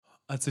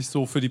als ich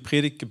so für die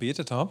Predigt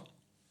gebetet habe,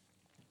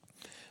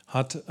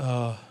 hat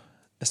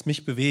es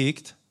mich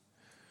bewegt,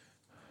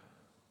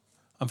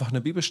 einfach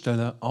eine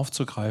Bibelstelle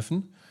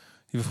aufzugreifen,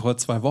 die wir vor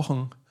 2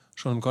 Wochen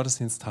schon im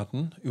Gottesdienst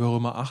hatten, über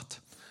Römer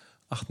 8,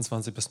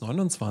 28 bis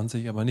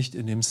 29, aber nicht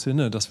in dem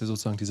Sinne, dass wir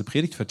sozusagen diese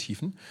Predigt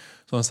vertiefen,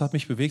 sondern es hat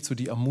mich bewegt, so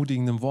die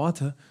ermutigenden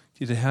Worte,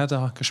 die der Herr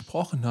da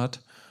gesprochen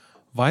hat,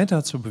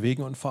 weiter zu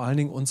bewegen und vor allen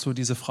Dingen uns so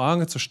diese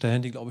Frage zu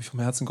stellen, die, glaube ich, vom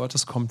Herzen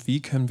Gottes kommt: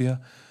 Wie können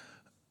wir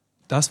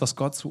das, was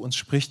Gott zu uns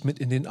spricht, mit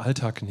in den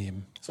Alltag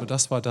nehmen? So,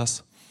 das war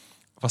das,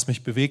 was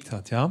mich bewegt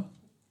hat. Ja?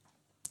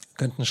 Wir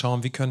könnten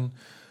schauen, wie können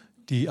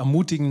die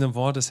ermutigenden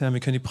Worte des Herrn, wie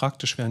können die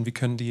praktisch werden, wie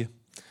können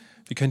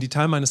die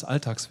Teil meines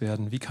Alltags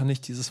werden, wie kann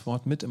ich dieses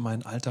Wort mit in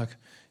meinen Alltag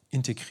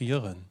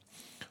integrieren.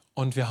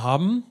 Und wir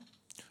haben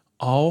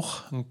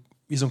auch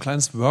wie so ein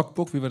kleines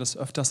Workbook, wie wir das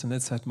öfters in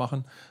der Zeit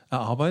machen,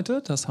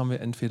 erarbeitet. Das haben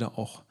wir entweder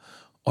auch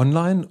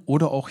online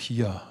oder auch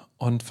hier.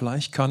 Und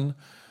vielleicht habt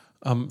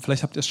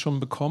ihr es schon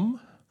bekommen.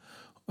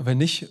 Wenn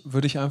nicht,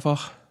 würde ich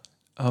einfach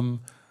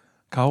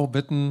Caro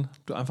bitten,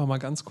 du einfach mal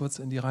ganz kurz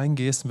in die Reihen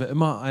gehst. Wer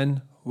immer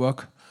ein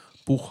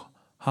Workbook,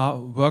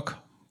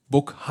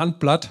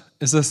 Handblatt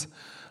ist es,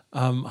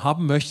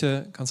 haben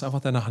möchte, kannst du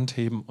einfach deine Hand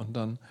heben und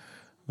dann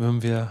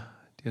würden wir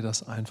dir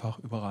das einfach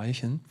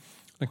überreichen.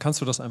 Dann kannst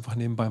du das einfach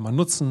nebenbei mal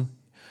nutzen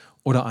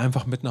oder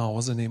einfach mit nach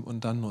Hause nehmen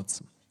und dann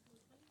nutzen.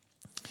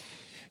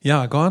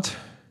 Ja, Gott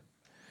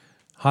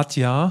hat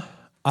ja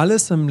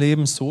alles im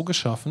Leben so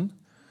geschaffen,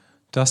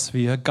 dass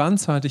wir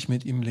ganzheitlich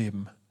mit ihm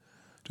leben.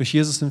 Durch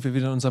Jesus sind wir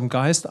wieder in unserem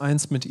Geist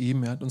eins mit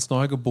ihm. Er hat uns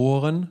neu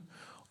geboren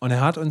und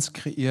er hat uns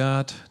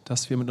kreiert,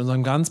 dass wir mit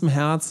unserem ganzen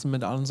Herzen,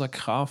 mit all unserer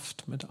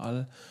Kraft, mit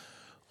all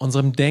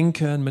unserem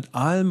Denken, mit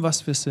allem,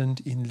 was wir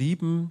sind, ihn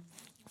lieben,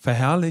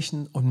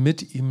 verherrlichen und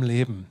mit ihm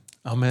leben.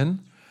 Amen.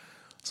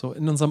 So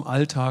in unserem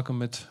Alltag und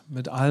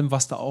mit allem,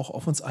 was da auch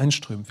auf uns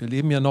einströmt. Wir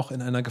leben ja noch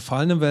in einer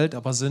gefallenen Welt,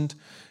 aber sind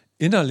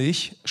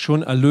innerlich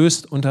schon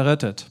erlöst und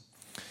errettet.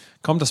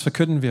 Komm, das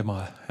verkünden wir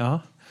mal.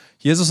 Ja?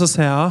 Jesus ist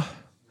Herr.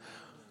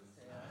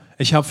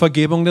 Ich habe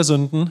Vergebung der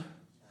Sünden.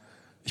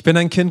 Ich bin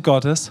ein Kind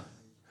Gottes.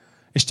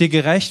 Ich stehe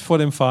gerecht vor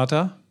dem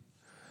Vater.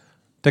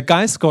 Der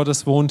Geist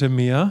Gottes wohnt in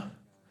mir.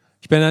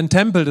 Ich bin ein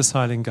Tempel des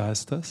Heiligen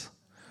Geistes.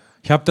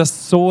 Ich habe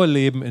das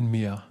Zoe-Leben in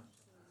mir,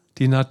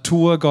 die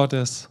Natur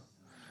Gottes.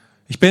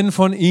 Ich bin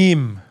von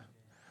ihm.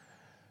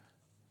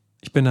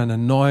 Ich bin eine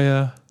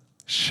neue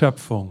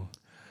Schöpfung.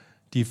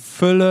 Die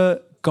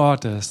Fülle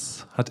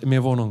Gottes hat in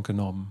mir Wohnung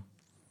genommen.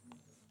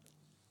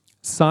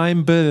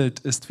 Sein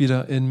Bild ist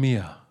wieder in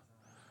mir.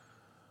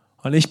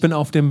 Und ich bin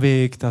auf dem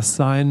Weg, dass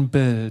sein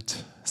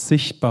Bild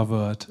sichtbar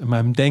wird in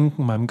meinem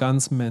Denken, meinem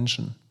ganzen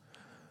Menschen.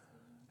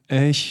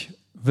 Ich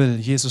will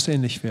Jesus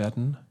ähnlich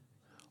werden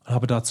und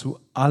habe dazu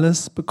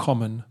alles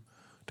bekommen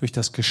durch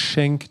das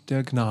Geschenk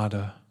der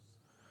Gnade.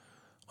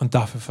 Und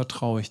dafür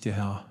vertraue ich dir,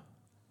 Herr.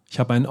 Ich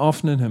habe einen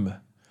offenen Himmel.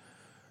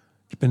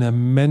 Ich bin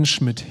ein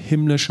Mensch mit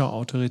himmlischer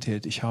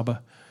Autorität. Ich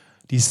habe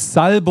die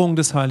Salbung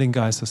des Heiligen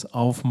Geistes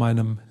auf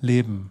meinem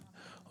Leben.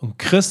 Und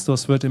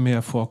Christus wird in mir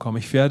hervorkommen.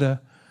 Ich werde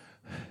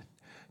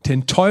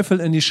den Teufel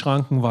in die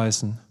Schranken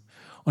weisen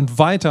und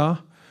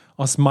weiter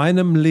aus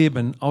meinem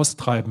Leben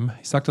austreiben.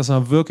 Ich sage das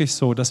mal wirklich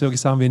so, dass wir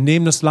wirklich sagen, wir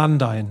nehmen das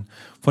Land ein,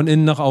 von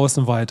innen nach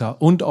außen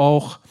weiter und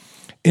auch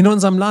in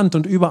unserem Land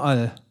und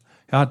überall,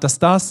 ja, dass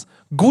das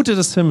Gute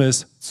des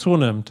Himmels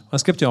zunimmt.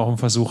 Es gibt ja auch einen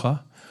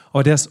Versucher,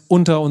 aber der ist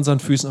unter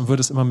unseren Füßen und wird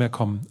es immer mehr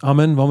kommen.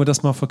 Amen. Wollen wir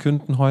das mal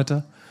verkünden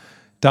heute?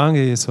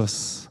 Danke,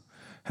 Jesus.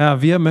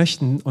 Herr, wir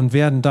möchten und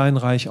werden dein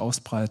Reich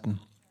ausbreiten.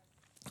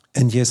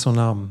 In Jesu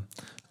Namen.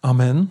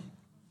 Amen.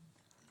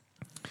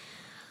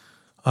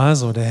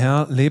 Also, der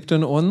Herr lebt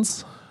in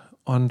uns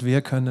und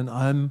wir können in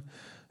allem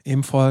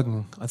ihm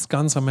folgen, als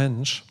ganzer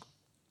Mensch.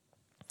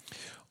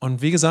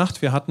 Und wie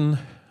gesagt, wir hatten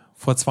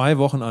vor 2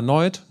 Wochen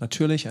erneut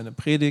natürlich eine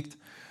Predigt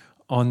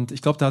und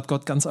ich glaube, da hat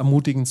Gott ganz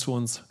ermutigend zu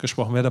uns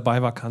gesprochen. Wer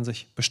dabei war, kann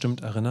sich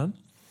bestimmt erinnern.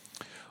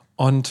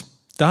 Und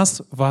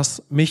das,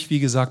 was mich, wie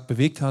gesagt,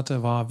 bewegt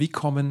hatte, war, wie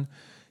kommen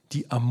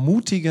die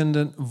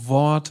ermutigenden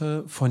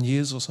Worte von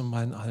Jesus in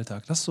meinen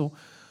Alltag? Das ist so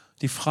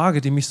die Frage,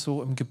 die mich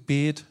so im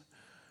Gebet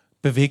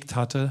bewegt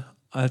hatte,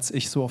 als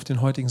ich so auf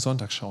den heutigen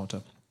Sonntag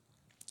schaute.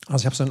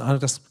 Also ich habe so einen Eindruck,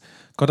 dass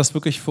Gott das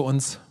wirklich für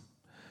uns,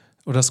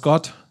 oder dass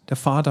Gott, der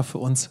Vater, für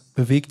uns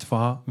bewegt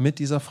war mit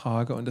dieser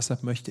Frage und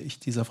deshalb möchte ich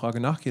dieser Frage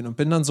nachgehen und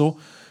bin dann so,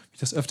 wie ich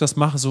das öfters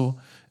mache, so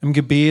im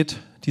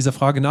Gebet dieser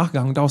Frage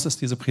nachgegangen. Daraus ist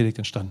diese Predigt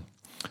entstanden.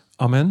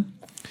 Amen.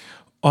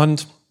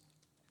 Und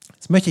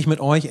jetzt möchte ich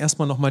mit euch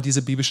erstmal nochmal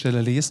diese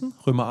Bibelstelle lesen,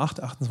 Römer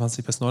 8,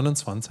 28 bis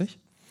 29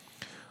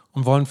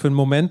 und wollen für einen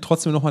Moment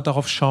trotzdem nochmal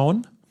darauf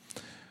schauen.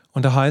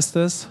 Und da heißt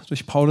es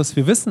durch Paulus: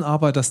 Wir wissen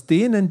aber, dass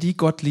denen, die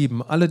Gott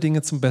lieben, alle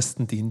Dinge zum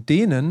Besten dienen.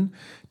 Denen,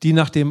 die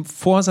nach dem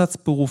Vorsatz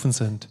berufen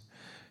sind.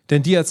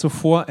 Denn die er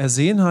zuvor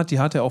ersehen hat, die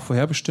hat er auch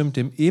vorherbestimmt,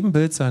 dem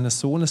Ebenbild seines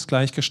Sohnes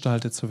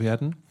gleichgestaltet zu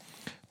werden,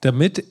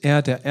 damit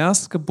er der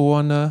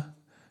Erstgeborene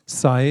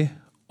sei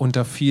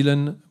unter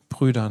vielen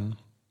Brüdern.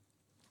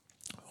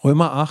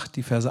 Römer 8,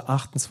 die Verse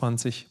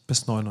 28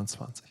 bis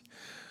 29.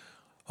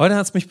 Heute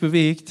hat es mich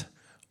bewegt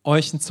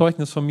euch ein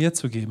Zeugnis von mir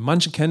zu geben.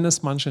 Manche kennen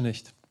es, manche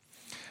nicht.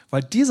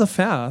 Weil dieser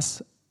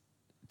Vers,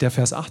 der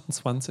Vers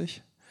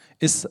 28,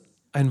 ist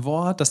ein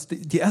Wort, das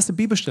die erste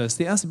Bibelstelle ist,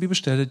 die erste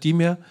Bibelstelle, die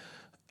mir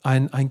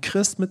ein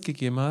Christ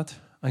mitgegeben hat,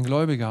 ein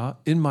Gläubiger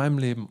in meinem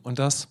Leben. Und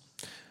das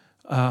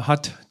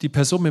hat die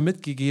Person mir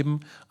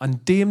mitgegeben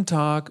an dem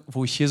Tag,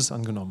 wo ich Jesus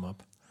angenommen habe.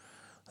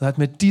 Er hat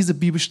mir diese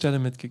Bibelstelle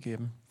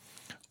mitgegeben.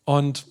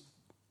 Und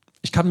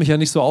ich kann mich ja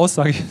nicht so aus,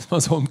 sage ich jetzt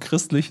mal so im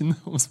Christlichen,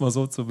 um es mal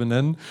so zu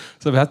benennen.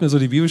 Er hat mir so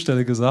die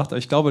Bibelstelle gesagt.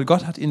 Ich glaube,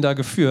 Gott hat ihn da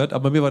geführt,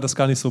 aber mir war das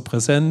gar nicht so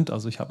präsent.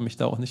 Also ich habe mich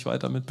da auch nicht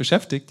weiter mit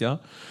beschäftigt, ja.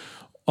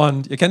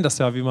 Und ihr kennt das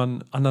ja, wie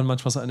man anderen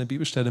manchmal so eine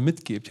Bibelstelle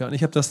mitgibt, ja. Und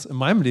ich habe das in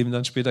meinem Leben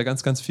dann später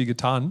ganz, ganz viel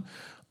getan,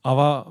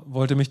 aber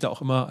wollte mich da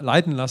auch immer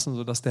leiten lassen,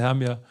 sodass der Herr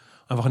mir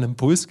einfach einen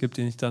Impuls gibt,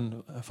 den ich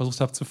dann versucht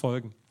habe zu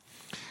folgen.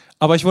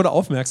 Aber ich wurde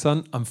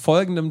aufmerksam am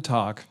folgenden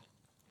Tag,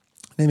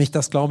 nämlich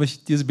dass, glaube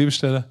ich, diese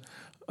Bibelstelle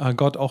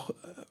Gott auch,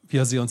 wie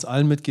er sie uns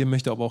allen mitgeben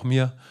möchte, aber auch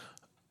mir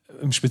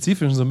im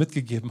Spezifischen so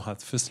mitgegeben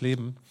hat fürs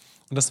Leben.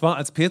 Und das war,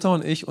 als Peter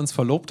und ich uns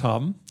verlobt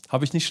haben,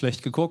 habe ich nicht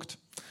schlecht geguckt.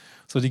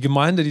 So die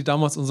Gemeinde, die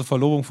damals unsere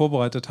Verlobung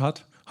vorbereitet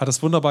hat, hat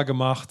es wunderbar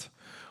gemacht.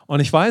 Und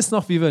ich weiß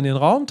noch, wie wir in den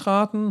Raum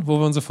traten, wo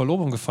wir unsere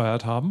Verlobung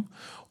gefeiert haben.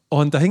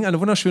 Und da hing eine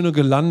wunderschöne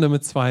Girlande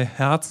mit 2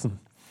 Herzen.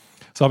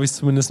 So habe ich es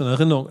zumindest in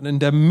Erinnerung. Und in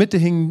der Mitte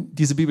hing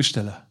diese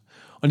Bibelstelle.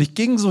 Und ich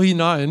ging so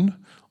hinein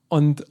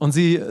und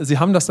sie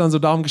haben das dann so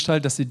darum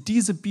gestaltet, dass sie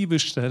diese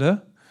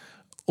Bibelstelle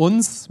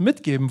uns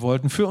mitgeben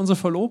wollten für unsere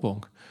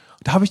Verlobung.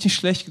 Und da habe ich nicht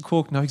schlecht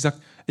geguckt und habe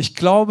gesagt, ich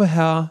glaube,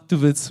 Herr,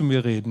 du willst zu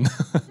mir reden.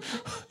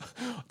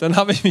 Dann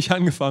habe ich mich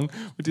angefangen,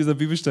 mit dieser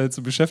Bibelstelle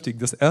zu beschäftigen,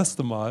 das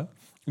erste Mal.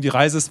 Und die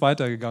Reise ist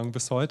weitergegangen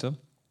bis heute.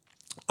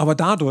 Aber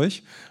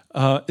dadurch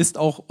ist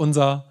auch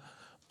unser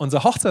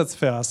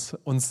Hochzeitsvers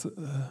uns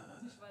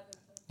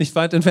nicht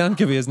weit entfernt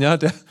gewesen. Ja?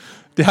 Der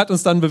hat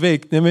uns dann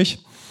bewegt,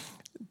 nämlich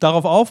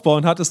darauf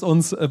aufbauen hat es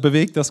uns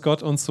bewegt, dass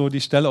Gott uns so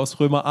die Stelle aus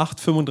Römer 8,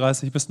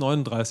 35 bis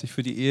 39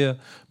 für die Ehe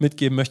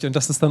mitgeben möchte. Und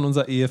das ist dann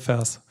unser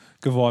Ehevers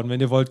geworden.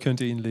 Wenn ihr wollt,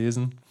 könnt ihr ihn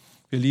lesen.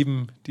 Wir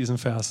lieben diesen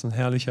Vers, ein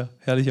herrlicher,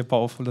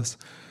 powervolles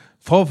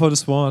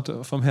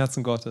Wort vom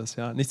Herzen Gottes.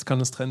 Ja? Nichts kann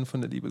uns trennen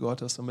von der Liebe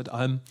Gottes und mit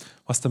allem,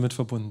 was damit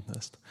verbunden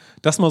ist.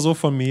 Das mal so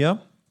von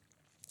mir.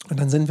 Und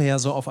dann sind wir ja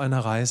so auf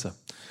einer Reise.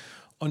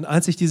 Und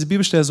als ich diese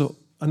Bibelstelle so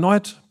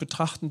erneut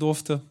betrachten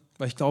durfte,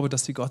 weil ich glaube,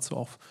 dass sie Gott so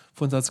auch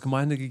für uns als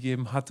Gemeinde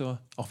gegeben hatte,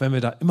 auch wenn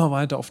wir da immer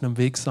weiter auf einem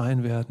Weg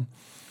sein werden,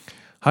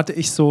 hatte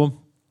ich so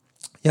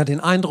ja, den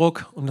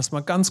Eindruck, um das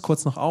mal ganz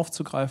kurz noch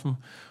aufzugreifen,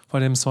 vor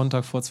dem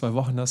Sonntag vor 2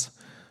 Wochen, dass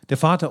der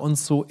Vater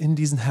uns so in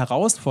diesen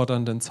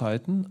herausfordernden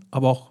Zeiten,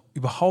 aber auch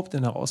überhaupt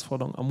in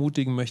Herausforderungen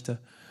ermutigen möchte: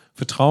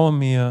 Vertraue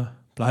mir,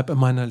 bleib in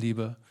meiner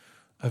Liebe,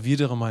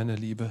 erwidere meine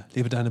Liebe,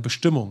 lebe deine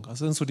Bestimmung.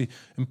 Also das sind so die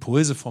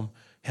Impulse vom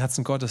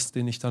Herzen Gottes,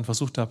 denen ich dann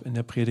versucht habe, in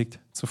der Predigt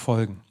zu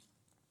folgen.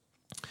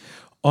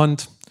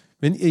 Und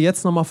wenn ihr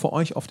jetzt nochmal für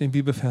euch auf den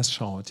Bibelvers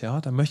schaut, ja,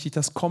 dann möchte ich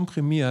das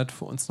komprimiert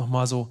für uns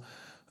nochmal so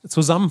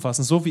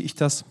zusammenfassen, so wie ich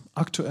das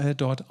aktuell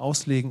dort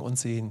auslegen und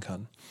sehen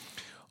kann.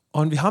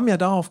 Und wir haben ja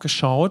darauf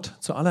geschaut,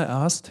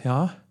 zuallererst,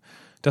 ja,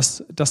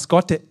 dass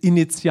Gott der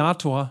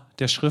Initiator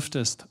der Schrift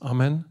ist.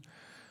 Amen.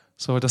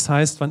 So, das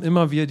heißt, wann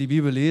immer wir die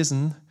Bibel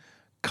lesen,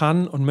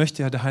 kann und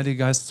möchte ja der Heilige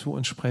Geist zu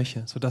uns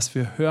sprechen, sodass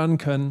wir hören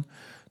können,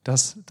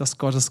 dass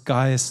Gottes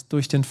Geist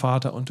durch den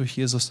Vater und durch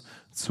Jesus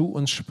zu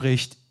uns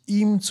spricht,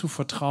 ihm zu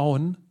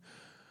vertrauen,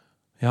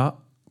 ja,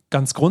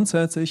 ganz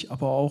grundsätzlich,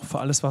 aber auch für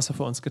alles, was er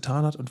für uns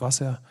getan hat und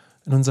was er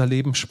in unser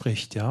Leben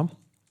spricht, ja.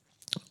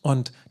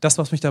 Und das,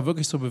 was mich da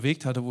wirklich so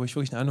bewegt hatte, wo ich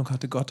wirklich den Eindruck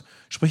hatte, Gott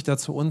spricht da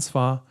zu uns,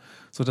 war,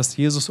 so dass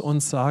Jesus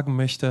uns sagen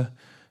möchte: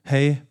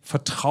 Hey,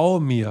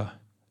 vertraue mir,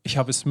 ich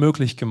habe es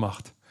möglich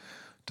gemacht,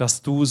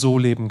 dass du so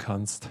leben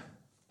kannst.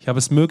 Ich habe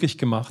es möglich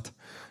gemacht,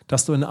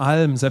 dass du in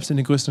allem, selbst in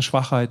den größten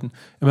Schwachheiten,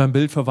 immer ein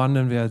Bild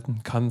verwandeln werden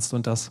kannst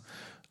und dass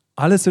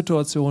alle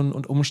Situationen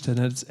und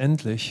Umstände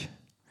letztendlich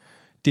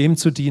dem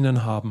zu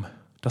dienen haben,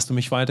 dass du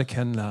mich weiter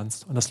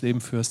kennenlernst und das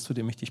Leben führst, zu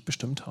dem ich dich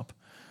bestimmt habe.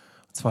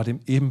 Und zwar dem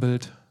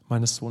Ebenbild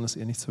meines Sohnes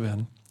ähnlich zu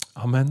werden.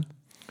 Amen.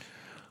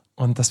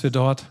 Und dass wir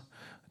dort,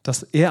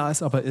 dass er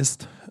es aber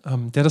ist,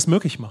 der das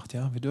möglich macht.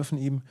 Ja? Wir dürfen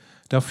ihm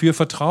dafür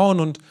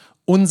vertrauen und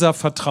unser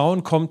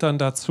Vertrauen kommt dann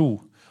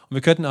dazu. Und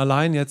wir könnten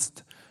allein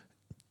jetzt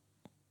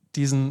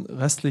diesen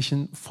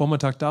restlichen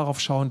Vormittag darauf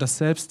schauen, dass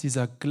selbst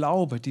dieser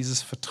Glaube,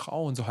 dieses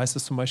Vertrauen, so heißt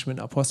es zum Beispiel in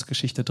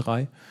Apostelgeschichte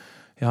 3,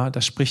 ja,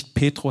 da spricht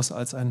Petrus,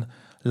 als ein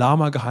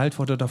Lahmer geheilt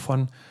wurde,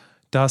 davon,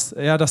 dass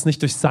er das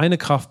nicht durch seine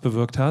Kraft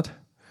bewirkt hat,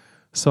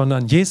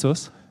 sondern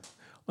Jesus.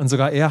 Und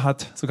sogar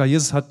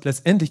Jesus hat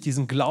letztendlich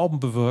diesen Glauben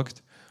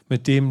bewirkt,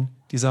 mit dem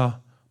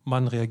dieser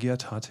Mann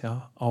reagiert hat,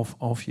 ja,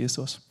 auf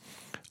Jesus.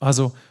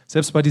 Also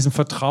selbst bei diesem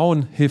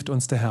Vertrauen hilft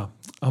uns der Herr.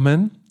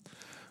 Amen.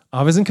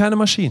 Aber wir sind keine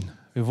Maschinen.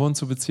 Wir wurden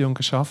zur Beziehung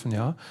geschaffen,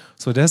 ja.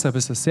 So deshalb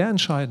ist es sehr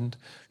entscheidend,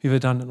 wie wir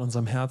dann in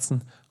unserem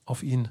Herzen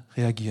auf ihn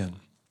reagieren.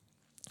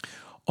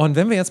 Und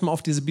wenn wir jetzt mal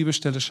auf diese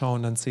Bibelstelle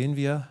schauen, dann sehen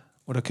wir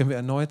oder können wir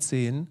erneut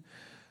sehen,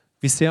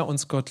 wie sehr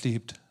uns Gott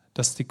liebt.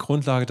 Das ist die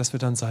Grundlage, dass wir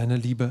dann seine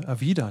Liebe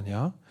erwidern,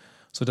 ja,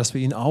 so dass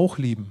wir ihn auch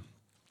lieben.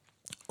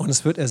 Und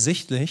es wird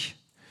ersichtlich,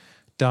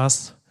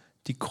 dass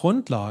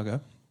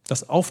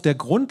auf der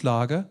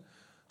Grundlage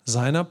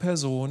seiner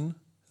Person,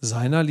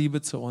 seiner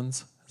Liebe zu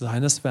uns,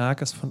 seines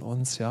Werkes von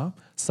uns, ja,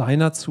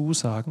 seiner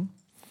Zusagen,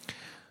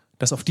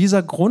 dass auf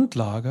dieser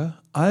Grundlage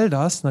all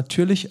das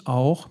natürlich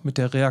auch mit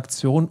der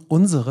Reaktion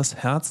unseres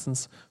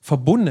Herzens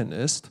verbunden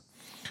ist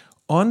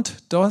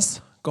und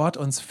dass Gott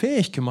uns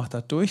fähig gemacht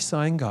hat durch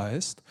seinen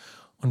Geist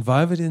und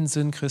weil wir den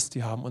Sinn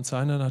Christi haben und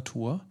seine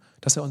Natur,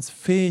 dass er uns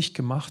fähig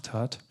gemacht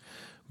hat,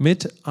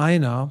 mit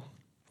einer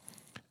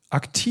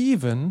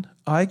aktiven,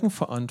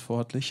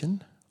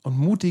 eigenverantwortlichen und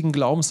mutigen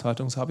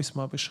Glaubenshaltung, so habe ich es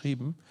mal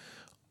beschrieben,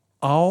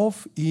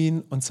 auf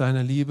ihn und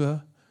seine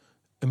Liebe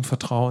im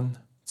Vertrauen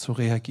zu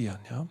reagieren.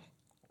 Ja?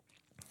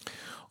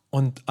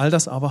 Und all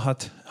das aber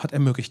hat er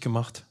möglich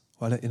gemacht,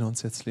 weil er in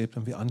uns jetzt lebt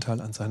und wir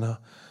Anteil an seiner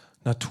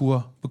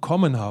Natur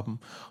bekommen haben.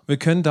 Und wir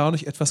können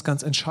dadurch etwas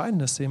ganz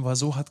Entscheidendes sehen, weil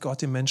so hat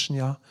Gott den Menschen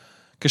ja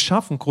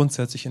geschaffen,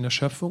 grundsätzlich in der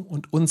Schöpfung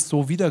und uns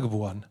so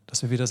wiedergeboren,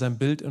 dass wir wieder sein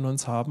Bild in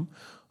uns haben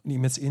und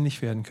ihm jetzt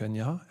ähnlich werden können.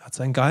 Ja? Er hat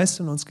seinen Geist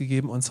in uns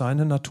gegeben und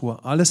seine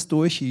Natur, alles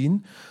durch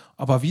ihn,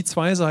 aber wie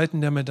zwei Seiten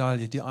der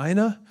Medaille. Die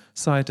eine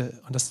Seite,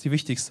 und das ist die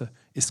wichtigste,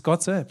 ist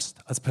Gott selbst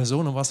als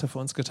Person und was er für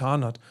uns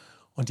getan hat.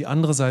 Und die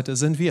andere Seite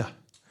sind wir,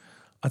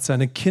 als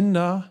seine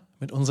Kinder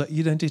mit unserer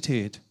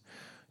Identität.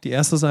 Die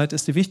erste Seite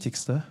ist die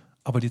wichtigste,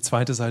 aber die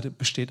zweite Seite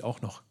besteht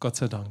auch noch, Gott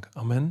sei Dank.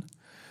 Amen.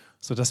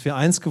 Sodass wir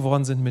eins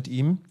geworden sind mit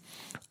ihm.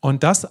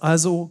 Und dass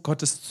also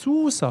Gottes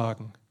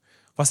Zusagen,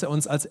 was er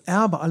uns als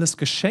Erbe alles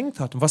geschenkt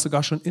hat und was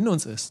sogar schon in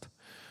uns ist,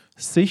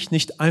 sich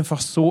nicht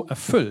einfach so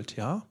erfüllt.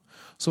 Ja?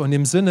 So in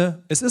dem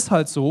Sinne, es ist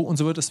halt so und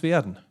so wird es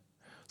werden.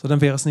 So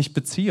dann wäre es nicht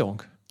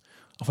Beziehung.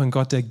 Auch wenn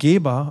Gott der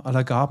Geber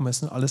aller Gaben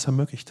ist und alles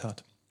ermöglicht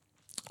hat.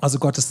 Also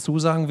Gottes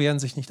Zusagen werden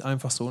sich nicht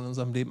einfach so in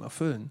unserem Leben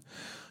erfüllen,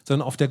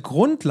 sondern auf der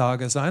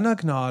Grundlage seiner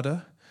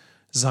Gnade,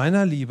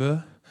 seiner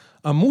Liebe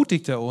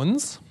ermutigt er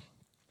uns,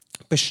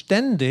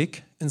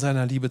 beständig in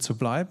seiner Liebe zu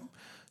bleiben,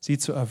 sie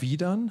zu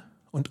erwidern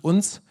und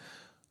uns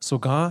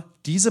sogar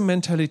diese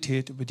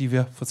Mentalität, über die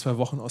wir vor 2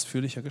 Wochen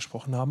ausführlicher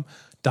gesprochen haben,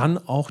 dann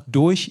auch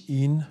durch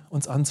ihn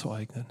uns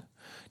anzueignen.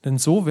 Denn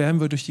so werden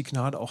wir durch die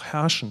Gnade auch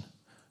herrschen,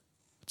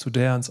 zu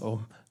der er uns auch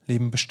im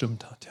Leben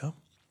bestimmt hat. Ja?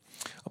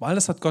 Aber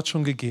alles hat Gott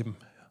schon gegeben.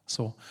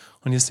 So.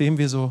 Und jetzt sehen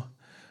wir so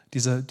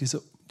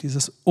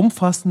dieses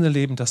umfassende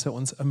Leben, das er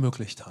uns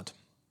ermöglicht hat.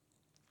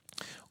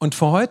 Und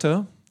für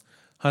heute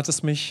hat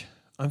es mich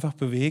einfach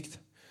bewegt,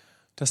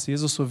 dass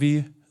Jesus so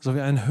wie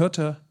ein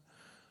Hirte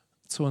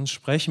zu uns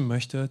sprechen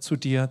möchte, zu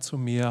dir, zu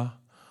mir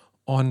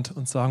und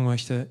uns sagen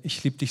möchte,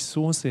 ich liebe dich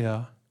so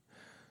sehr,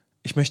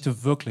 ich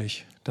möchte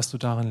wirklich, dass du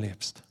darin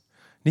lebst.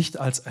 Nicht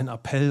als ein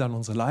Appell an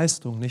unsere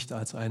Leistung, nicht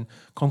als ein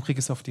komm, krieg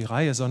es auf die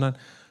Reihe, sondern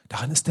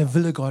darin ist der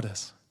Wille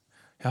Gottes.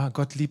 Ja,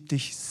 Gott liebt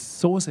dich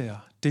so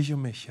sehr, dich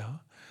und mich. Ja.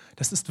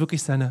 Das ist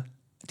wirklich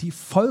die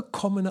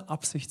vollkommene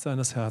Absicht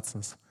seines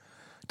Herzens,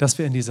 dass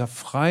wir in dieser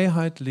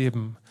Freiheit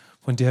leben,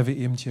 von der wir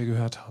eben hier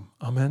gehört haben.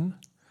 Amen.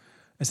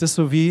 Es ist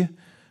so wie,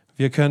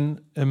 wir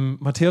können im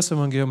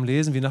Matthäus-Evangelium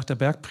lesen, wie nach der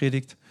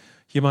Bergpredigt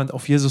jemand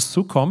auf Jesus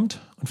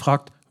zukommt und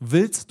fragt,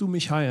 willst du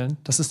mich heilen?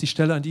 Das ist die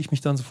Stelle, an die ich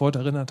mich dann sofort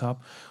erinnert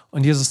habe.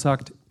 Und Jesus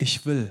sagt,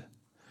 ich will.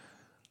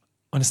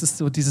 Und es ist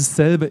so dieses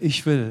selbe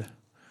Ich will.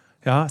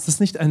 Ja, es ist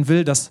nicht ein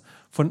Will, das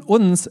von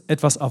uns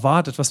etwas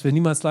erwartet, was wir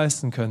niemals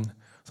leisten können,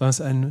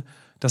 sondern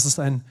das ist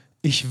ein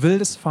Ich will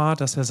des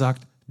Vaters, der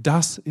sagt,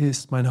 das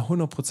ist meine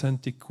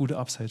 100%ig gute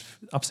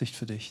Absicht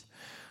für dich.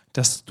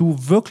 Dass du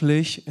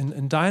wirklich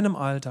in deinem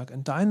Alltag,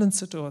 in deinen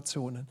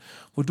Situationen,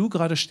 wo du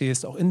gerade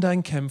stehst, auch in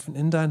deinen Kämpfen,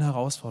 in deinen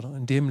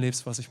Herausforderungen, in dem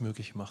lebst, was ich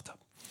möglich gemacht habe.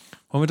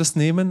 Wollen wir das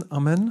nehmen?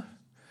 Amen.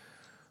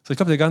 So, ich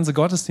glaube, der ganze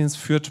Gottesdienst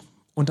führt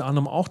unter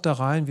anderem auch da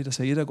rein, wie das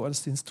ja jeder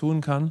Gottesdienst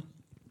tun kann.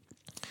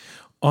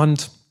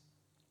 Und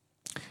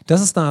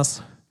das ist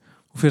das,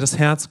 wofür das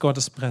Herz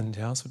Gottes brennt,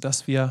 ja,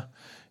 sodass wir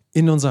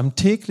in unserem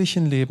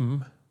täglichen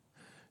Leben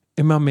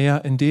immer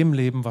mehr in dem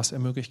leben, was er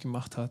möglich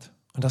gemacht hat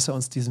und dass er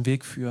uns diesen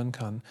Weg führen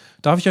kann.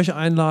 Darf ich euch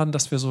einladen,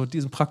 dass wir so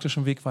diesen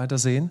praktischen Weg weiter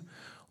sehen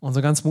und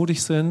so ganz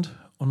mutig sind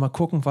und mal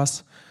gucken,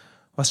 was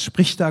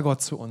spricht da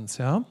Gott zu uns,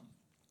 ja?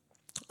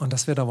 Und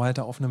dass wir da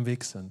weiter auf einem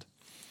Weg sind.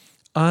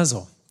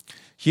 Also,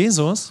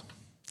 Jesus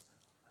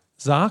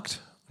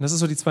sagt, und das ist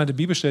so die zweite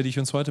Bibelstelle, die ich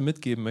uns heute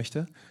mitgeben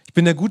möchte, ich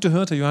bin der gute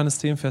Hirte, Johannes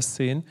 10, Vers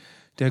 10,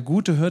 der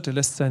gute Hirte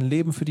lässt sein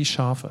Leben für die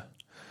Schafe.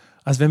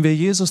 Also wenn wir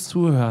Jesus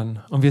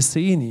zuhören und wir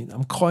sehen ihn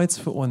am Kreuz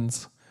für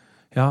uns,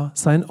 ja,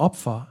 sein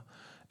Opfer,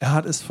 er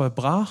hat es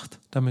vollbracht,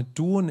 damit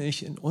du und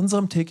ich in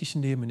unserem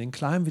täglichen Leben, in den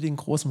kleinen wie den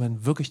großen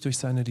Momenten, wirklich durch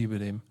seine Liebe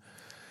leben.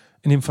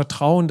 In dem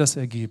Vertrauen, das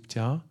er gibt,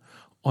 ja,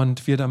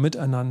 und wir da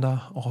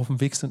miteinander auch auf dem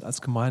Weg sind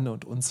als Gemeinde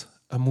und uns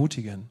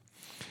ermutigen.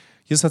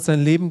 Jesus hat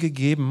sein Leben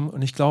gegeben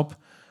und ich glaube,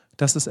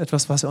 das ist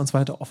etwas, was er uns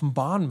weiter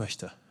offenbaren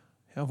möchte,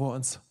 ja, wo er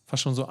uns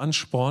fast schon so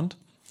anspornt,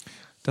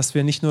 dass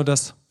wir nicht nur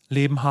das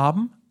Leben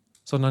haben,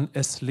 sondern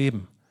es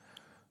leben.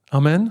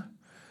 Amen.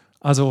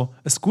 Also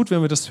es ist gut,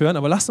 wenn wir das hören,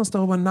 aber lasst uns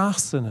darüber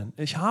nachsinnen.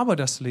 Ich habe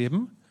das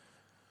Leben,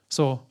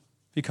 so,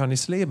 wie kann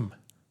ich es leben?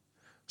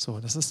 So,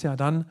 das ist ja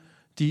dann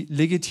die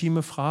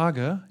legitime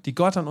Frage, die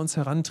Gott an uns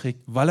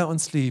heranträgt, weil er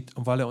uns liebt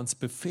und weil er uns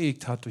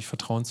befähigt hat, durch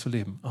Vertrauen zu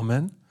leben.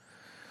 Amen.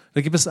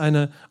 Da gibt es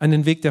einen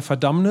Weg der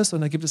Verdammnis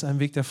und da gibt es einen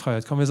Weg der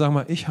Freiheit. Komm, wir sagen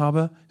mal, ich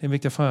habe den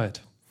Weg der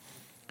Freiheit.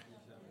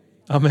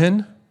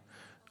 Amen.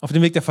 Auf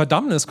dem Weg der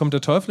Verdammnis kommt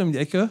der Teufel um die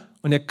Ecke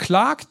und er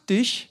klagt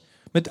dich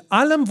mit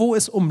allem, wo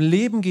es um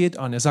Leben geht,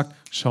 an. Er sagt,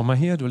 schau mal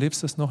hier, du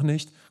lebst es noch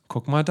nicht.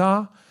 Guck mal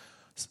da.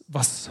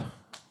 Was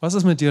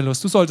ist mit dir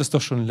los? Du solltest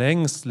doch schon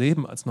längst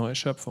leben als neue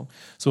Schöpfung.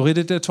 So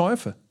redet der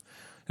Teufel.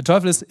 Der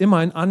Teufel ist immer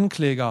ein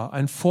Ankläger,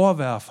 ein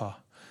Vorwerfer,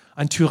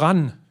 ein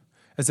Tyrann.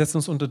 Er setzt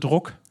uns unter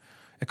Druck.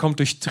 Er kommt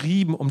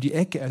durchtrieben um die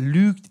Ecke. Er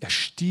lügt, er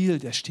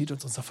stiehlt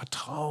uns unser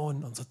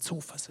Vertrauen, unsere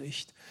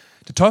Zuversicht.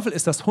 Der Teufel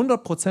ist das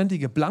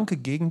 100%ige, blanke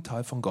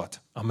Gegenteil von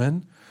Gott.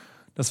 Amen.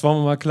 Das wollen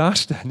wir mal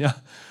klarstellen, ja.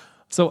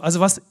 So, also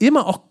was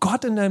immer auch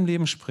Gott in deinem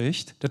Leben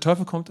spricht, der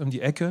Teufel kommt um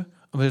die Ecke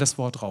und will das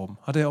Wort rauben.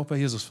 Hat er ja auch bei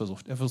Jesus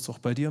versucht. Er versucht es auch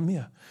bei dir und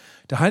mir.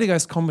 Der Heilige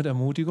Geist kommt mit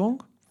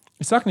Ermutigung.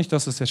 Ich sage nicht,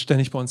 dass das jetzt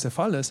ständig bei uns der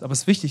Fall ist, aber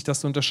es ist wichtig,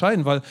 das zu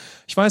unterscheiden, weil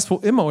ich weiß, wo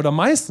immer oder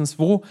meistens,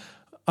 wo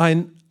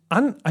eine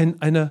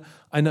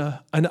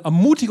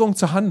Ermutigung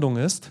zur Handlung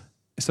ist,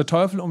 ist der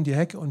Teufel um die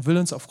Ecke und will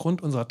uns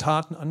aufgrund unserer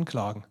Taten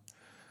anklagen.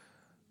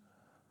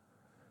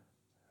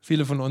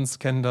 Viele von uns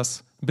kennen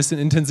das ein bisschen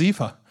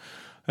intensiver.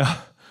 Ja.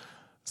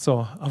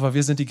 So, aber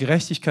wir sind die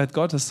Gerechtigkeit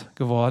Gottes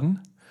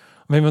geworden.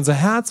 Und wenn wir unser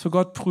Herz für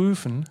Gott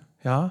prüfen,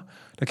 ja,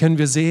 da können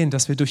wir sehen,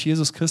 dass wir durch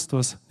Jesus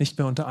Christus nicht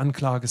mehr unter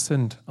Anklage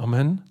sind.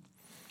 Amen.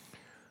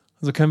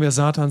 Und so können wir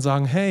Satan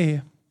sagen,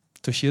 hey,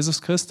 durch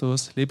Jesus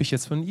Christus lebe ich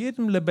jetzt von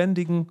jedem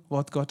lebendigen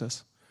Wort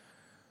Gottes.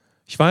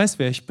 Ich weiß,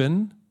 wer ich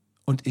bin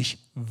und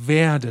ich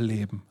werde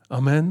leben.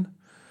 Amen.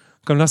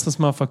 Komm, lasst uns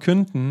mal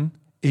verkünden,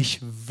 ich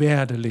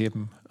werde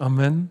leben.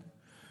 Amen.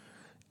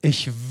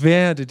 Ich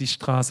werde die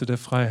Straße der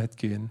Freiheit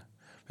gehen.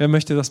 Wer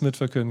möchte das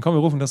mitverkünden? Komm, wir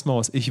rufen das mal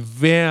aus.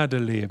 Ich werde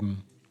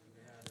leben.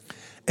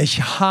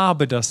 Ich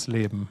habe das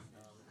Leben.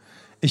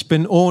 Ich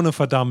bin ohne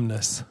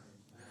Verdammnis.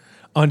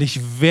 Und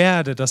ich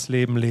werde das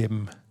Leben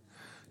leben,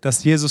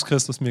 das Jesus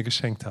Christus mir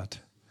geschenkt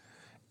hat.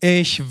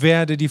 Ich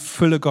werde die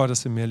Fülle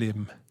Gottes in mir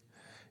leben.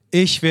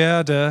 Ich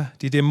werde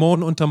die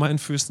Dämonen unter meinen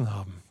Füßen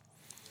haben.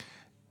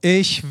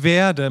 Ich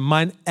werde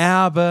mein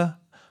Erbe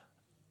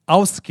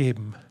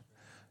ausgeben.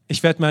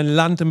 Ich werde mein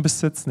Land in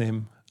Besitz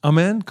nehmen.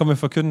 Amen. Komm, wir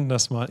verkünden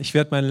das mal. Ich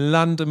werde mein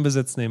Land in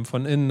Besitz nehmen,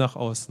 von innen nach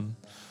außen.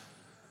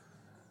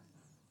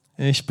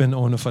 Ich bin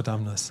ohne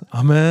Verdammnis.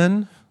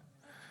 Amen.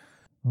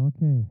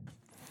 Okay.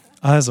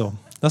 Also,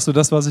 das ist so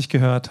das, was ich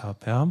gehört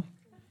habe. Ja?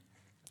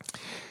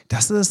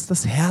 Das ist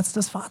das Herz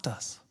des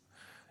Vaters.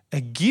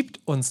 Er gibt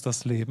uns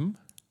das Leben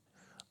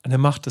und er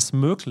macht es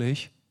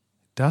möglich,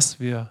 dass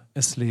wir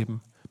es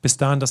leben. Bis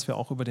dahin, dass wir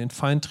auch über den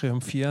Feind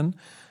triumphieren,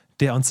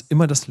 der uns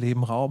immer das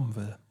Leben rauben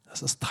will.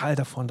 Das ist Teil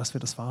davon, dass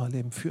wir das wahre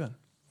Leben führen.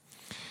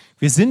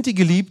 Wir sind die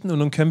Geliebten und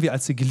nun können wir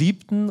als die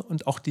Geliebten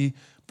und auch die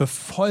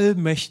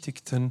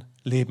Bevollmächtigten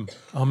leben.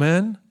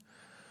 Amen.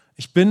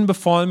 Ich bin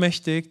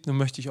bevollmächtigt, nun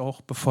möchte ich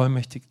auch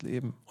bevollmächtigt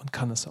leben und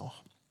kann es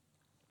auch.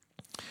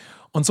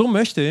 Und so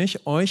möchte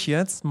ich euch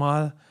jetzt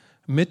mal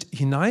mit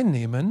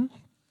hineinnehmen,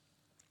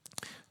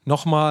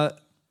 nochmal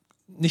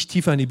nicht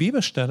tiefer in die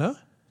Bibelstelle,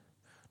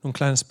 nur ein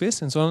kleines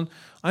bisschen, sondern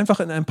einfach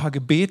in ein paar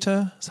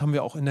Gebete, das haben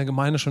wir auch in der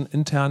Gemeinde schon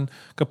intern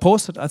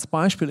gepostet als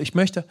Beispiel. Ich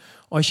möchte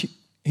euch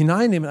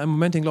hineinnehmen in einen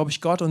Moment, den, glaube ich,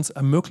 Gott uns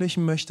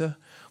ermöglichen möchte,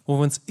 wo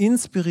wir uns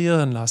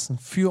inspirieren lassen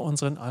für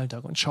unseren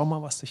Alltag. Und schau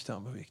mal, was sich da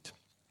bewegt.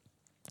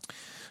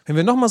 Wenn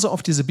wir nochmal so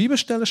auf diese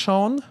Bibelstelle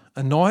schauen,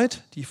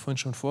 erneut, die ich vorhin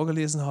schon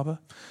vorgelesen habe,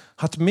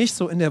 hat mich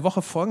so in der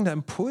Woche folgender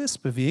Impuls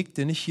bewegt,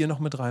 den ich hier noch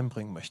mit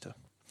reinbringen möchte.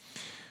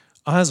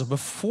 Also,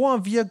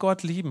 bevor wir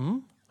Gott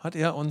lieben, hat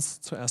er uns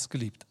zuerst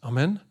geliebt.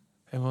 Amen.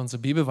 Wenn wir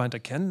unsere Bibel weiter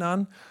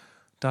kennenlernen,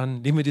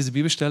 dann nehmen wir diese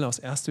Bibelstelle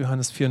aus 1.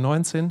 Johannes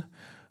 4,19.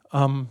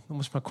 Da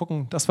muss ich mal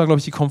gucken, das war, glaube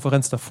ich, die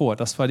Konferenz davor.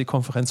 Das war die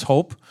Konferenz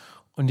Hope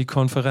und die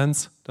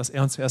Konferenz, dass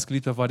er uns zuerst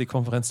geliebt hat, war die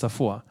Konferenz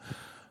davor.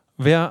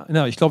 Ich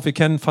glaube, wir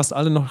kennen fast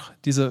alle noch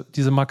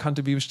diese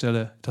markante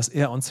Bibelstelle, dass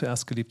er uns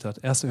zuerst geliebt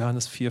hat. 1.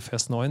 Johannes 4,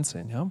 Vers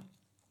 19. Ja?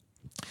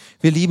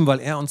 Wir lieben, weil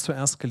er uns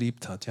zuerst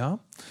geliebt hat. Ja?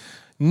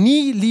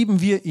 Nie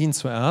lieben wir ihn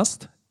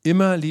zuerst,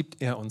 immer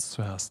liebt er uns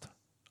zuerst.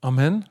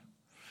 Amen.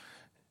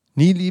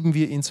 Nie lieben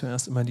wir ihn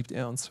zuerst, immer liebt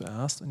er uns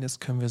zuerst. Und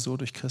jetzt können wir so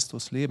durch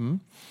Christus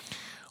leben.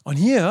 Und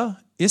hier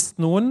ist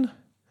nun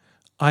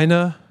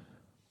eine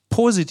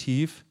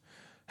positiv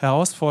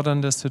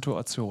herausfordernde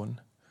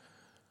Situation.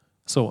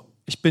 So,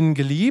 ich bin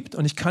geliebt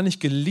und ich kann nicht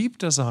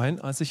geliebter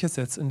sein, als ich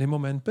jetzt in dem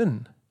Moment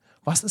bin.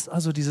 Was ist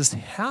also dieses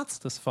Herz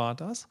des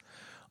Vaters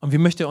und wie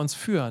möchte er uns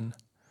führen?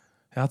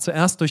 Ja,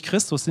 zuerst durch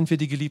Christus sind wir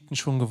die Geliebten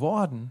schon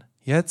geworden.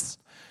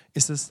 Jetzt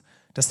ist es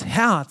das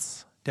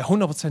Herz, der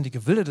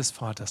 100%ige Wille des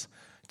Vaters,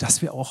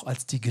 dass wir auch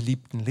als die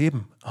Geliebten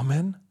leben.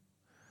 Amen.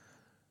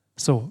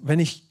 So, wenn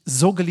ich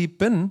so geliebt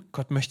bin,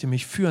 Gott möchte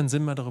mich führen,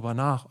 sinnen wir darüber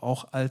nach,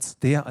 auch als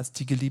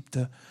die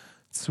Geliebte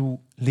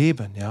zu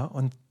leben. Ja?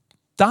 Und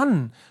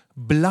dann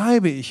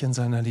bleibe ich in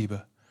seiner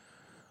Liebe.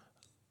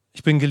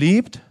 Ich bin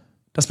geliebt,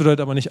 das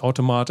bedeutet aber nicht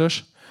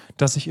automatisch,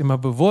 dass ich immer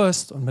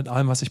bewusst und mit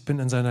allem, was ich bin,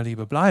 in seiner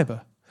Liebe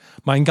bleibe.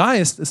 Mein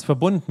Geist ist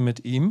verbunden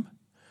mit ihm,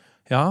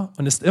 ja,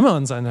 und ist immer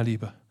in seiner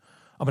Liebe.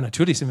 Aber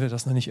natürlich sind wir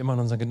das noch nicht immer in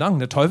unseren Gedanken.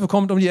 Der Teufel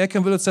kommt um die Ecke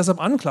und will uns deshalb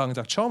anklagen und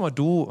sagt, schau mal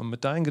du und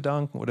mit deinen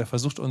Gedanken. Oder er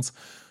versucht uns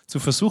zu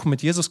versuchen.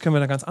 Mit Jesus können wir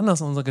da ganz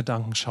anders in unsere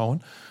Gedanken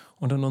schauen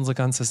und in unsere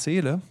ganze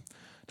Seele.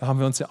 Da haben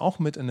wir uns ja auch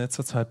mit in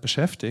letzter Zeit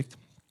beschäftigt.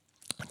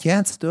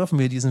 Jetzt dürfen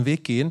wir diesen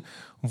Weg gehen,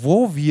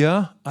 wo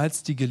wir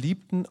als die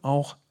Geliebten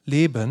auch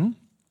leben.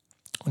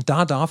 Und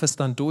da darf es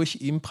dann durch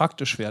ihn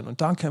praktisch werden.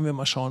 Und da können wir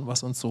mal schauen,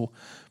 was uns so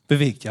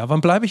bewegt. Ja, wann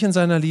bleibe ich in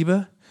seiner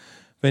Liebe?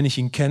 Wenn ich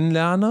ihn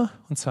kennenlerne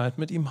und Zeit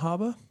mit ihm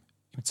habe,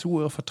 ihm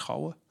zuhöre,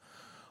 vertraue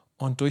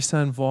und durch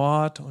sein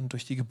Wort und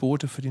durch die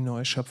Gebote für die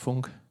neue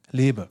Schöpfung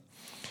lebe.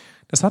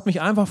 Das hat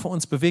mich einfach für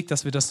uns bewegt,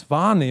 dass wir das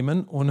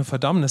wahrnehmen, ohne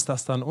Verdammnis,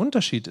 dass da ein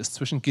Unterschied ist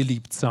zwischen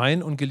geliebt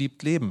sein und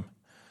geliebt leben.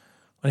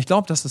 Und ich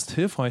glaube, das ist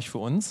hilfreich für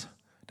uns,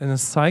 denn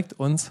es zeigt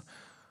uns,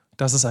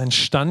 dass es einen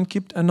Stand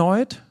gibt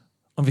erneut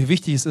und wie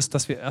wichtig es ist,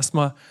 dass wir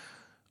erstmal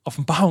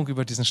Offenbarung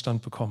über diesen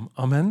Stand bekommen.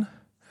 Amen.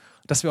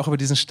 Dass wir auch über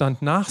diesen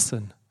Stand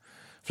nachsinnen.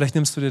 Vielleicht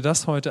nimmst du dir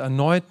das heute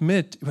erneut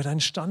mit, über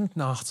deinen Stand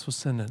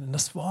nachzusinnen, in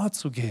das Wort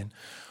zu gehen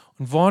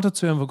und Worte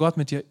zu hören, wo Gott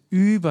mit dir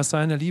über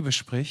seine Liebe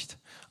spricht,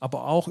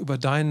 aber auch über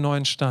deinen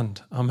neuen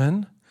Stand.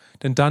 Amen.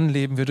 Denn dann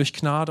leben wir durch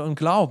Gnade und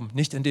Glauben.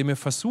 Nicht indem wir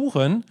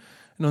versuchen,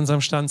 in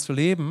unserem Stand zu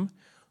leben,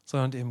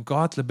 sondern indem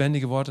Gott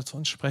lebendige Worte zu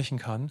uns sprechen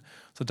kann.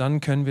 So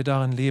dann können wir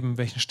darin leben,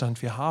 welchen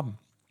Stand wir haben.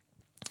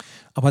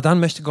 Aber dann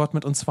möchte Gott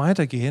mit uns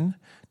weitergehen,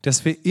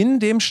 dass wir in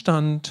dem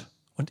Stand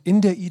und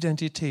in der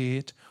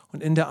Identität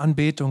und in der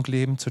Anbetung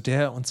leben, zu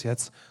der er uns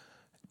jetzt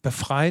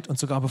befreit und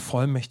sogar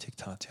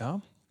bevollmächtigt hat.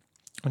 Ja?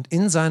 Und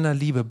in seiner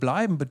Liebe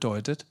bleiben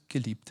bedeutet,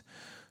 geliebt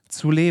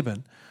zu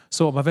leben.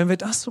 So, aber wenn wir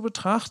das so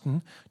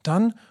betrachten,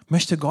 dann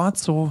möchte Gott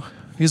so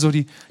wie so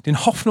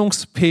den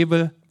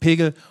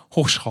Hoffnungspegel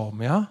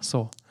hochschrauben. Ja?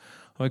 So.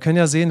 Aber wir können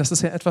ja sehen, das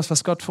ist ja etwas,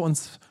 was Gott für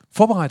uns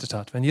vorbereitet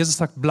hat. Wenn Jesus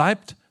sagt,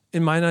 bleibt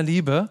in meiner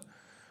Liebe,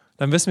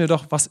 dann wissen wir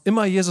doch, was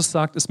immer Jesus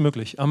sagt, ist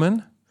möglich.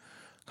 Amen.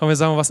 Können wir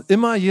sagen, was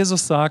immer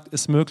Jesus sagt,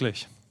 ist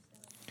möglich.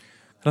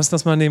 Lass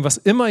das mal nehmen. Was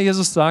immer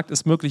Jesus sagt,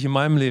 ist möglich in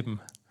meinem Leben.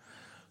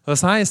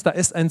 Das heißt, da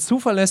ist ein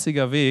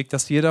zuverlässiger Weg,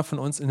 dass jeder von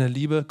uns in der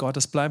Liebe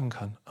Gottes bleiben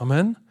kann.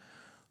 Amen.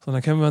 So,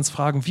 dann können wir uns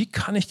fragen, wie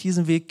kann ich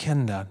diesen Weg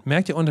kennenlernen?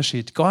 Merkt ihr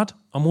Unterschied? Gott,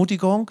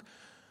 Ermutigung,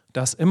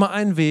 da ist immer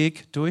ein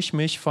Weg durch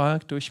mich,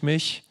 Falk, durch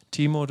mich,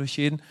 Timo, durch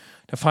jeden.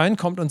 Der Feind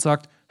kommt und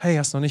sagt, hey,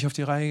 hast du noch nicht auf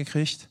die Reihe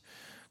gekriegt?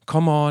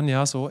 Come on,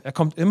 ja, so. Er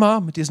kommt immer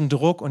mit diesem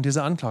Druck und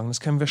dieser Anklagen. Das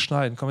können wir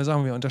schneiden. Komm, wir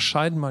sagen, wir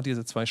unterscheiden mal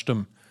diese zwei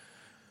Stimmen.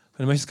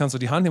 Wenn du möchtest, kannst du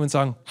die Hand nehmen und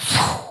sagen,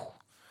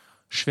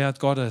 Schwert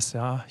Gottes,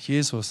 ja,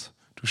 Jesus,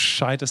 du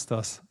scheidest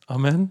das.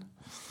 Amen.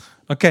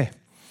 Okay.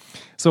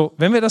 So,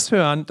 wenn wir das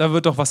hören, da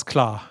wird doch was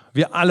klar.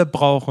 Wir alle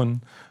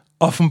brauchen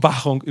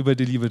Offenbarung über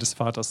die Liebe des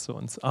Vaters zu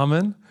uns.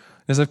 Amen.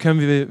 Deshalb können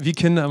wir wie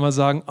Kinder immer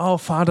sagen, oh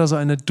Vater, so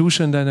eine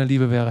Dusche in deiner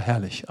Liebe wäre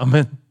herrlich.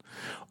 Amen.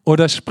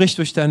 Oder sprich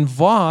durch dein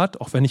Wort,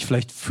 auch wenn ich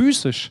vielleicht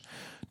physisch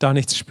da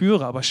nichts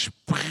spüre, aber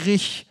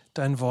sprich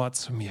dein Wort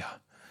zu mir.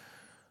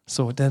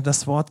 So, denn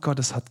das Wort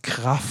Gottes hat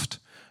Kraft.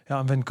 Ja,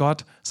 und wenn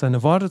Gott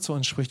seine Worte zu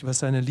uns spricht, über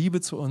seine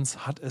Liebe zu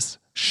uns, hat es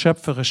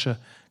schöpferische,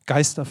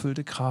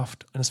 geisterfüllte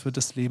Kraft und es wird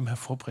das Leben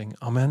hervorbringen.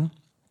 Amen.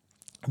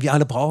 Wir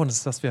alle brauchen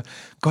es, dass wir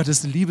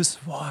Gottes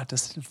Liebeswort,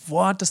 das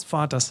Wort des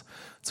Vaters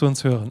zu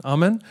uns hören.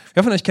 Amen.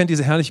 Wer von euch kennt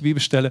diese herrliche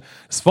Bibelstelle?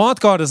 Das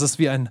Wort Gottes ist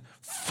wie ein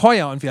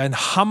Feuer und wie ein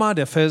Hammer,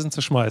 der Felsen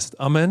zerschmeißt.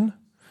 Amen.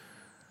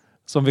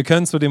 So, und wir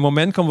können zu dem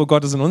Moment kommen, wo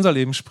Gott es in unser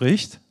Leben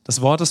spricht.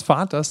 Das Wort des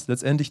Vaters,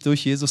 letztendlich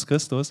durch Jesus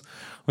Christus.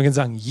 Und wir können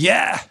sagen,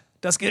 yeah,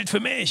 das gilt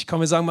für mich. Komm,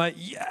 wir sagen mal,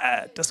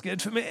 yeah, das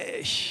gilt für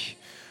mich.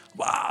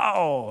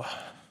 Wow.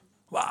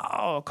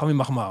 Wow. Komm, wir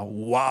machen mal,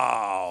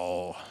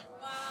 wow.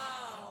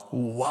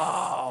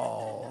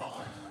 Wow,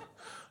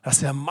 das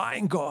ist ja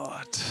mein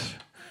Gott.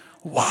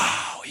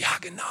 Wow, ja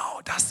genau,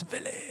 das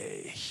will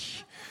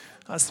ich.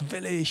 Das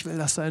will ich. Ich will,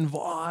 dass sein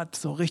Wort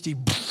so richtig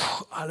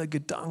alle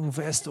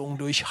Gedankenfestungen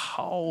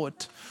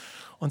durchhaut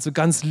und so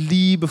ganz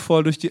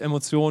liebevoll durch die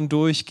Emotionen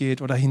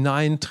durchgeht oder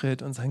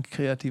hineintritt und sein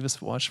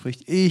kreatives Wort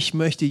spricht. Ich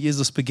möchte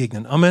Jesus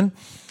begegnen. Amen.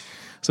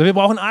 So, wir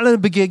brauchen alle eine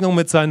Begegnung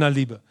mit seiner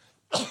Liebe.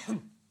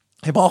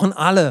 Wir brauchen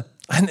alle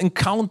einen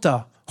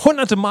Encounter.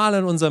 Hunderte Male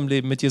in unserem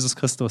Leben mit Jesus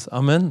Christus.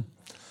 Amen.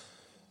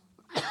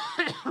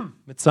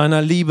 Mit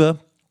seiner Liebe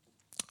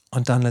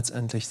und dann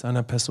letztendlich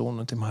seiner Person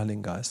und dem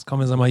Heiligen Geist.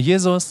 Kommen wir sagen mal,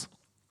 Jesus,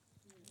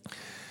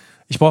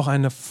 ich brauche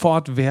eine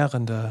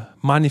fortwährende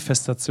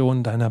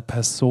Manifestation deiner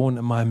Person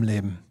in meinem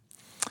Leben.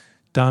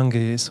 Danke,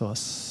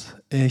 Jesus.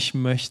 Ich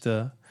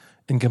möchte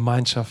in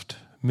Gemeinschaft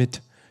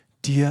mit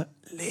dir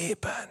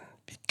leben.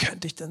 Wie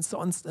könnte ich denn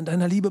sonst in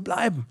deiner Liebe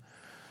bleiben?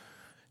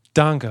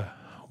 Danke.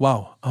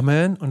 Wow,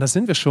 Amen. Und da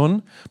sind wir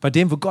schon bei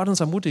dem, wo Gott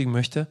uns ermutigen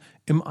möchte,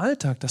 im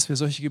Alltag, dass wir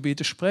solche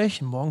Gebete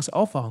sprechen, morgens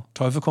aufwachen.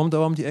 Teufel kommt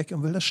aber um die Ecke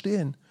und will da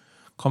stehen.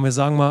 Komm, wir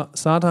sagen mal,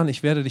 Satan,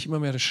 ich werde dich immer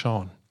mehr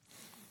durchschauen.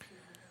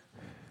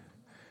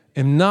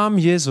 Im Namen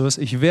Jesus,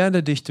 ich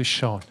werde dich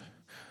durchschauen.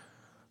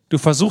 Du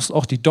versuchst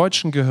auch die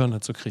deutschen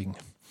Gehirne zu kriegen.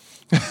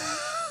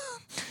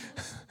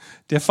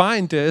 Der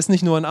Feind, der ist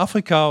nicht nur in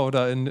Afrika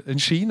oder in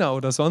China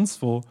oder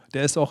sonst wo,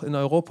 der ist auch in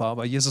Europa,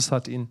 aber Jesus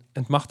hat ihn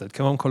entmachtet.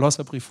 Kann man im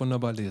Kolosserbrief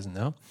wunderbar lesen.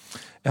 Ja?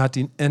 Er hat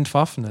ihn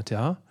entwaffnet,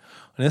 ja.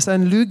 Und er ist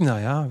ein Lügner,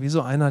 ja, wie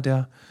so einer,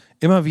 der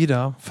immer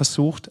wieder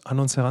versucht, an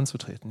uns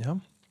heranzutreten, ja.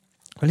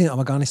 Ich will ihn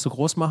aber gar nicht so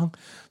groß machen,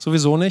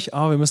 sowieso nicht,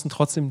 aber wir müssen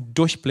trotzdem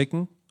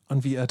durchblicken,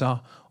 an wie er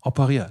da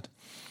operiert.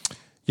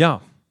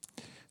 Ja,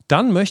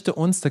 dann möchte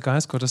uns der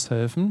Geist Gottes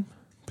helfen,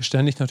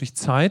 beständig natürlich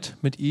Zeit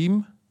mit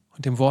ihm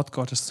und dem Wort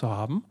Gottes zu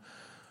haben.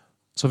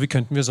 So wie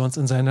könnten wir sonst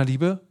in seiner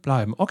Liebe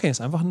bleiben? Okay,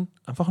 ist einfach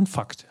ein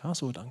Fakt. Ja?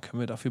 So, dann können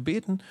wir dafür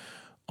beten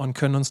und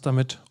können uns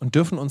damit und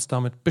dürfen uns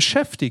damit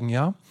beschäftigen,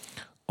 ja,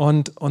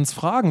 und uns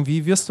fragen,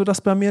 wie wirst du das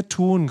bei mir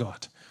tun,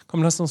 Gott?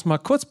 Komm, lass uns mal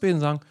kurz beten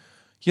und sagen,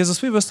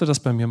 Jesus, wie wirst du das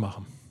bei mir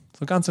machen?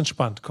 So ganz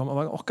entspannt, komm,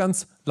 aber auch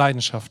ganz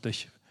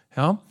leidenschaftlich,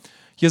 ja.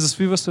 Jesus,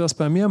 wie wirst du das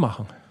bei mir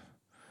machen?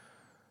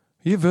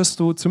 Wie wirst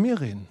du zu mir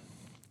reden?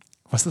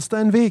 Was ist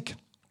dein Weg?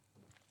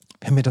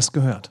 Wir haben mir das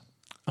gehört.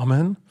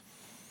 Amen.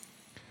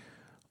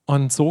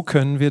 Und so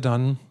können wir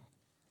dann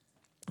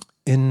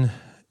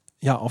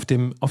auf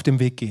dem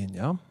Weg gehen,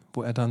 ja,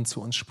 wo er dann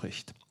zu uns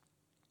spricht.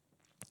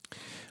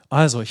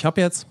 Also, ich habe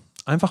jetzt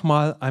einfach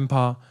mal ein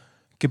paar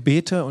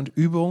Gebete und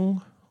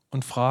Übungen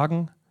und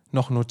Fragen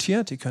noch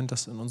notiert. Ihr könnt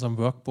das in unserem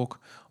Workbook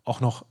auch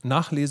noch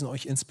nachlesen,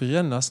 euch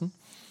inspirieren lassen.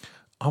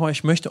 Aber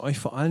ich möchte euch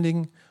vor allen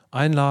Dingen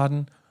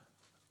einladen,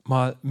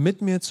 mal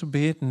mit mir zu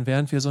beten,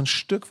 während wir so ein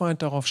Stück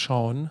weit darauf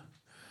schauen,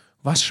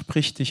 was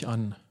spricht dich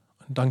an?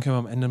 Und dann können wir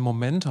am Ende einen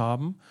Moment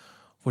haben,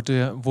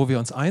 wo wir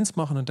uns eins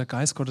machen und der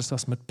Geist Gottes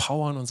das mit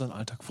Power in unseren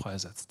Alltag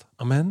freisetzt.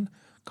 Amen?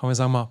 Kommen wir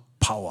sagen mal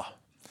Power.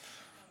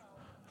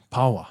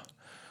 Power.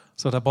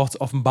 So, da braucht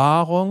es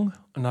Offenbarung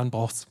und dann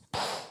braucht es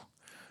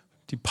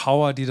die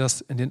Power, die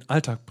das in den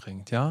Alltag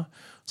bringt, ja,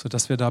 so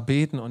dass wir da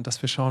beten und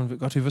dass wir schauen,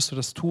 Gott, wie wirst du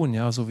das tun,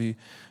 ja, so wie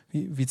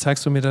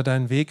zeigst du mir da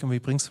deinen Weg und wie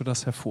bringst du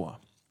das hervor?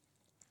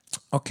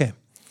 Okay,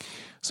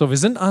 so, wir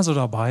sind also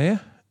dabei,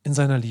 in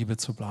seiner Liebe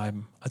zu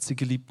bleiben, als die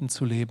Geliebten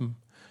zu leben,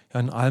 ja,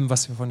 in allem,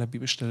 was wir von der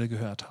Bibelstelle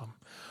gehört haben.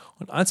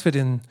 Und als wir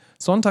den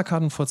Sonntag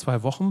hatten vor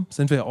 2 Wochen,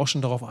 sind wir ja auch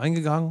schon darauf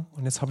eingegangen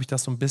und jetzt habe ich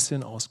das so ein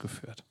bisschen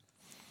ausgeführt.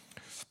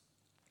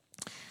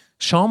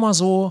 Schau mal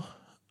so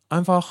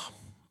einfach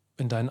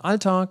in deinen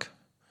Alltag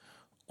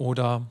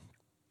oder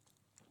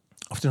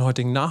auf den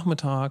heutigen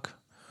Nachmittag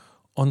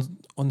und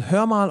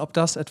hör mal, ob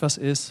das etwas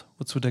ist,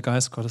 wozu der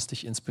Geist Gottes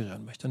dich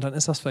inspirieren möchte. Und dann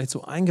ist das vielleicht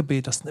so ein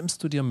Gebet, das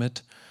nimmst du dir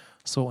mit,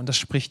 so, und das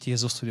spricht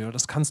Jesus zu dir, oder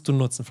das kannst du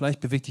nutzen. Vielleicht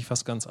bewegt dich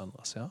was ganz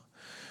anderes, ja.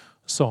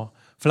 So,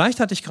 vielleicht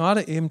hat dich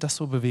gerade eben das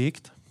so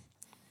bewegt,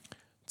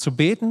 zu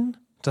beten,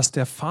 dass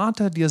der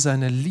Vater dir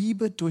seine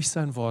Liebe durch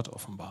sein Wort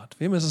offenbart.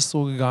 Wem ist es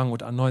so gegangen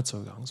oder erneut so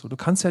gegangen? So, du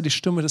kannst ja die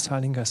Stimme des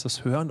Heiligen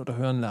Geistes hören oder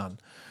hören lernen.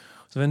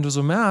 Also wenn du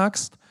so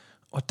merkst,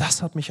 oh,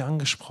 das hat mich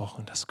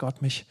angesprochen, dass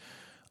Gott mich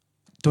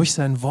durch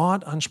sein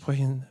Wort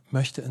ansprechen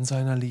möchte in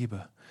seiner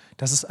Liebe.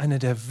 Das ist eine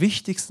der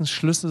wichtigsten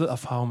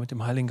Schlüsselerfahrungen mit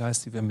dem Heiligen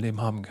Geist, die wir im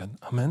Leben haben können.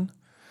 Amen.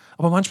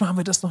 Aber manchmal haben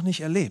wir das noch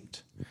nicht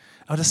erlebt.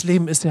 Aber das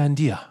Leben ist ja in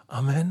dir.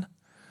 Amen.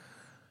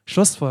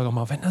 Schlussfolgerung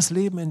mal, wenn das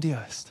Leben in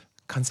dir ist,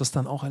 kannst du es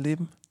dann auch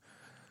erleben?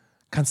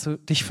 Kannst du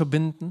dich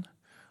verbinden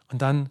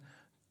und dann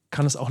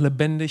kann es auch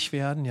lebendig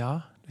werden,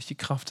 ja, durch die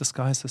Kraft des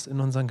Geistes in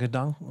unseren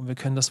Gedanken und wir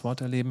können das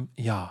Wort erleben,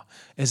 ja.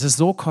 Es ist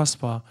so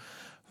kostbar,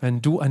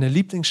 wenn du eine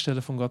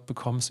Lieblingsstelle von Gott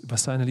bekommst über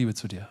seine Liebe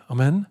zu dir.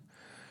 Amen.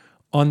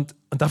 Und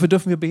dafür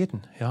dürfen wir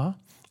beten, ja,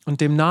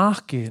 und dem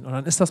nachgehen. Und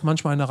dann ist das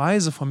manchmal eine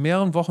Reise von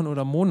mehreren Wochen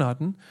oder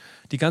Monaten,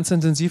 die ganz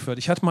intensiv wird.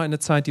 Ich hatte mal eine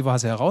Zeit, die war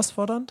sehr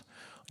herausfordernd,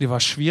 die war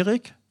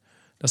schwierig.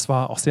 Das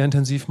war auch sehr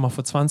intensiv mal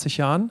vor 20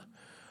 Jahren.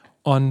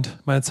 Und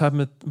meine Zeit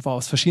war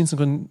aus verschiedensten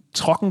Gründen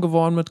trocken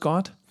geworden mit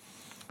Gott.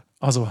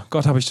 Also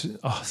Gott habe ich,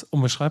 ist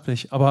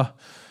unbeschreiblich, aber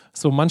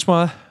so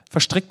manchmal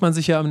verstrickt man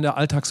sich ja in der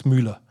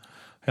Alltagsmühle.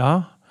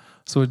 Ja,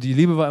 so die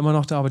Liebe war immer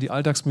noch da, aber die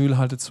Alltagsmühle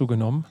hatte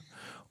zugenommen.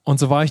 Und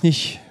so war ich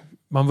nicht,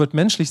 man wird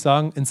menschlich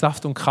sagen, in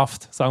Saft und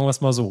Kraft, sagen wir es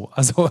mal so.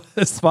 Also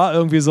es war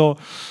irgendwie so,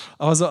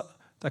 aber so,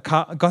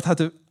 Gott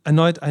hatte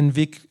erneut einen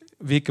Weg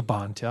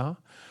gebahnt, ja.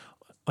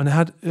 Und er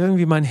hat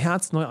irgendwie mein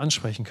Herz neu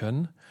ansprechen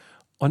können.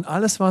 Und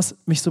alles, was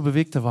mich so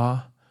bewegte,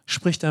 war,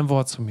 sprich dein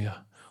Wort zu mir.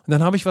 Und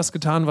dann habe ich was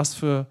getan, was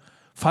für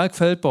Falk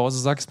Feldbauer, so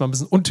sage ich es mal, ein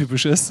bisschen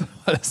untypisch ist,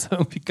 weil es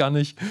irgendwie gar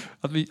nicht,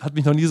 hat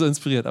mich noch nie so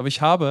inspiriert. Aber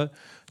ich habe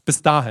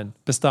bis dahin,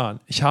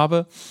 ich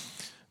habe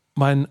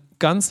mein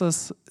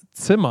ganzes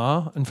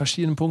Zimmer in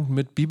verschiedenen Punkten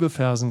mit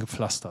Bibelversen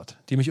gepflastert,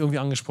 die mich irgendwie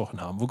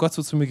angesprochen haben, wo Gott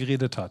so zu mir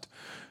geredet hat.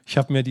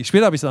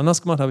 Später habe ich es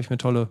anders gemacht, habe ich mir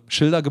tolle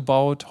Schilder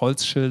gebaut,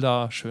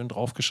 Holzschilder, schön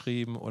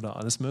draufgeschrieben oder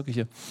alles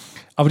Mögliche.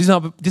 Aber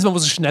diesmal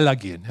muss es schneller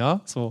gehen. Ja?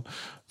 So,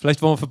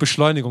 vielleicht wollen wir für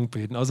Beschleunigung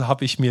beten. Also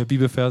habe ich mir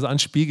Bibelverse an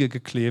Spiegel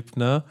geklebt.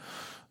 Ne?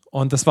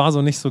 Und das war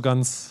so nicht so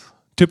ganz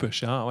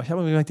typisch. Ja? Aber ich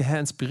habe gemerkt, der Herr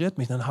inspiriert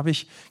mich. Dann habe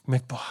ich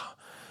gemerkt,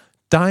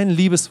 dein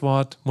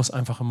Liebeswort muss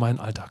einfach in meinen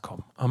Alltag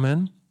kommen.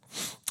 Amen.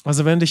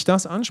 Also wenn dich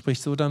das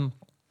anspricht, so dann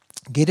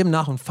geh dem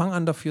nach und fang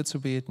an dafür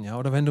zu beten. Ja?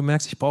 Oder wenn du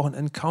merkst, ich brauche einen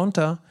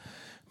Encounter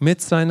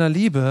mit seiner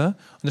Liebe.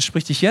 Und das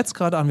spricht dich jetzt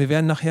gerade an. Wir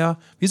werden nachher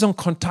wie so einen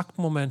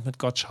Kontaktmoment mit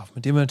Gott schaffen,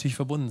 mit dem wir natürlich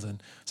verbunden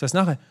sind. Das heißt,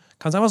 nachher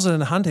kannst du einfach so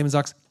deine Hand heben und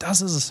sagst,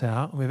 das ist es,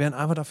 Herr. Und wir werden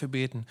einfach dafür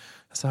beten,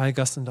 dass der Heilige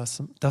Geist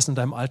das in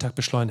deinem Alltag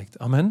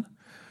beschleunigt. Amen.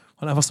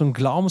 Und einfach so einen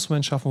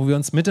Glaubensmoment schaffen, wo wir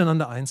uns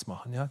miteinander eins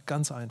machen. Ja,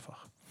 ganz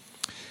einfach.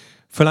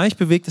 Vielleicht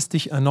bewegt es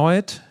dich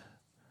erneut,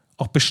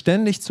 auch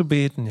beständig zu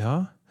beten,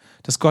 ja,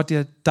 dass Gott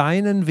dir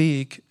deinen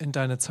Weg in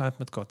deine Zeit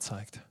mit Gott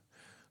zeigt.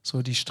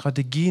 So die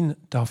Strategien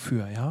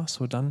dafür, ja,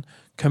 so dann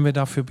können wir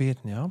dafür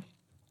beten, ja.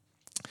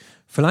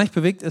 Vielleicht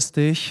bewegt es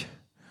dich,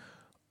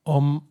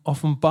 um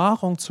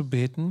Offenbarung zu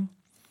beten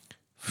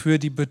für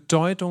die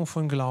Bedeutung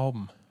von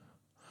Glauben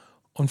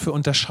und für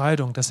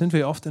Unterscheidung. Da sind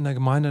wir oft in der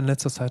Gemeinde in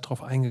letzter Zeit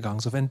drauf eingegangen.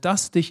 So, wenn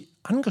das dich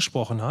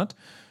angesprochen hat,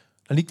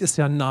 dann liegt es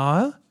ja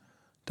nahe,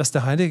 dass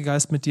der Heilige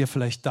Geist mit dir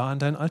vielleicht da in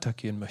deinen Alltag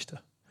gehen möchte.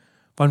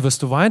 Wann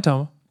wirst du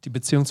weiter die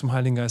Beziehung zum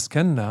Heiligen Geist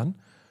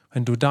kennenlernen,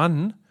 wenn du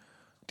dann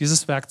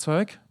dieses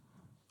Werkzeug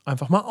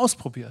einfach mal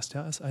ausprobierst.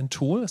 Ja, es ist ein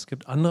Tool, es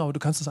gibt andere, aber du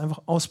kannst es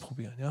einfach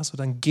ausprobieren. Ja, so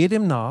dann geh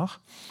dem nach.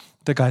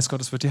 Der Geist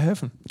Gottes wird dir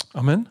helfen.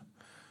 Amen.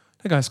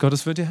 Der Geist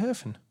Gottes wird dir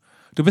helfen.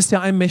 Du bist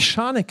ja ein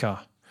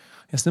Mechaniker.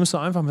 Jetzt nimmst du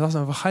einfach, sagst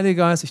einfach,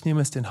 Heiliger Geist, ich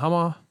nehme jetzt den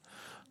Hammer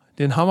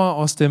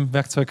aus dem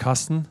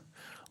Werkzeugkasten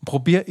und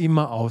probiere ihn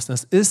mal aus.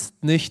 Es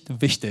ist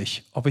nicht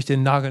wichtig, ob ich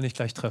den Nagel nicht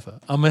gleich treffe.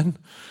 Amen.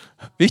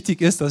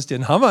 Wichtig ist, dass ich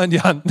den Hammer in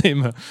die Hand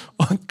nehme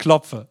und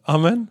klopfe.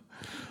 Amen.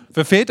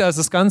 Für Väter ist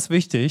es ganz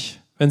wichtig,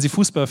 wenn sie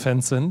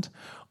Fußballfans sind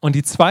und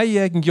die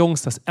 2-jährigen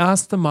Jungs das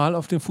erste Mal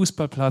auf dem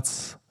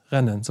Fußballplatz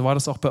rennen. So war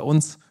das auch bei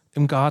uns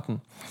im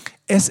Garten.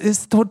 Es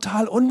ist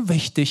total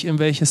unwichtig, in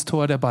welches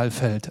Tor der Ball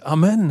fällt.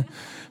 Amen.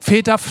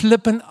 Väter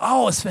flippen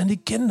aus, wenn die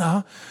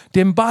Kinder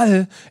den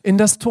Ball in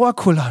das Tor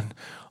kullern.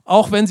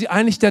 Auch wenn sie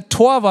eigentlich der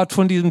Torwart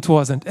von diesem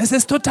Tor sind. Es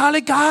ist total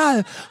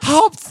egal.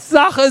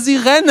 Hauptsache, sie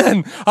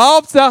rennen.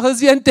 Hauptsache,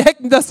 sie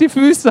entdecken, dass sie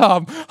Füße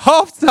haben.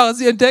 Hauptsache,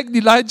 sie entdecken die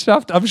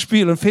Leidenschaft am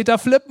Spiel. Und Väter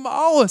flippen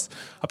aus.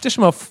 Habt ihr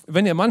schon mal,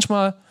 wenn ihr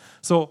manchmal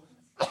so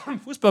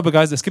Fußball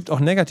begeistert, es gibt auch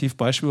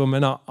Negativbeispiele, wo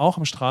Männer auch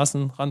am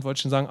Straßenrand, wollte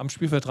ich schon sagen, am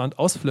Spielfeldrand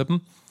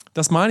ausflippen.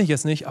 Das meine ich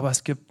jetzt nicht, aber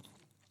es gibt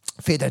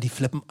Väter, die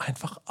flippen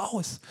einfach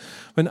aus.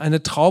 Wenn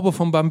eine Traube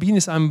von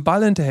Bambinis einem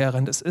Ball hinterher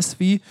rennt, es ist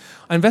wie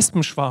ein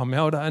Wespenschwarm,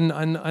 ja, oder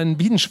ein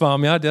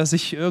Bienenschwarm, ja, der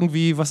sich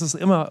irgendwie, was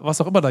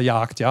auch immer da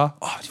jagt, ja.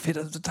 Oh, die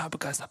Väter sind total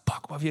begeistert. Boah,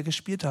 guck mal, wie er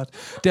gespielt hat.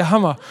 Der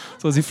Hammer.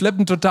 So, sie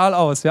flippen total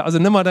aus, ja. Also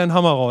nimm mal deinen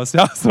Hammer raus,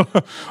 ja. So.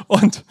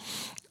 Und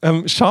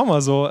schau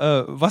mal so,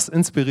 was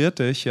inspiriert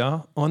dich,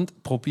 ja,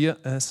 und probier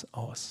es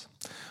aus.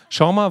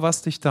 Schau mal,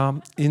 was dich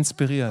da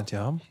inspiriert,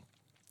 ja.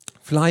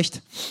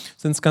 Vielleicht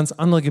sind es ganz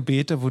andere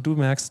Gebete, wo du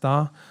merkst,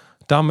 da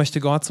möchte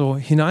Gott so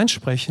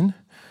hineinsprechen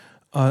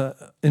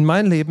in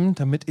mein Leben,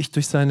 damit ich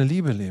durch seine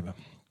Liebe lebe.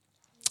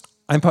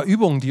 Ein paar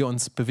Übungen, die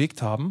uns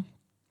bewegt haben.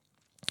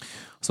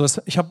 So,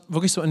 ich habe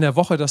wirklich so in der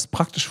Woche das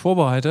praktisch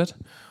vorbereitet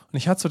und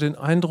ich hatte so den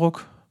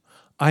Eindruck,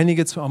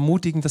 einige zu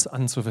ermutigen, das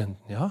anzuwenden,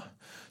 ja.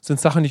 Das sind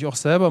Sachen, die ich auch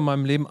selber in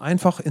meinem Leben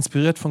einfach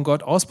inspiriert von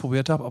Gott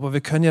ausprobiert habe, aber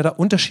wir können ja da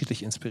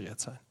unterschiedlich inspiriert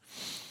sein.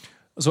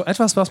 So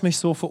etwas, was mich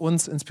so für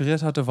uns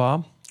inspiriert hatte,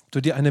 war, du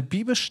dir eine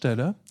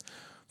Bibelstelle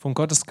von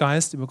Gottes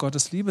Geist über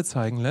Gottes Liebe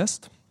zeigen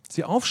lässt,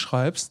 sie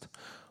aufschreibst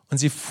und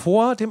sie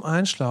vor dem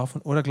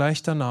Einschlafen oder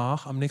gleich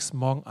danach am nächsten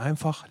Morgen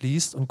einfach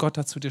liest und Gott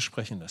dazu dir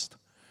sprechen lässt.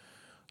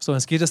 So,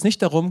 es geht jetzt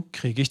nicht darum,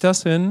 kriege ich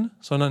das hin,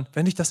 sondern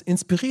wenn dich das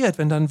inspiriert,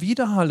 wenn da ein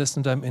Widerhall ist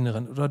in deinem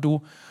Inneren oder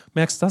du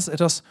merkst, das ist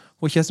etwas,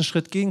 wo ich jetzt einen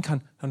Schritt gehen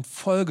kann, dann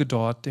folge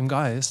dort dem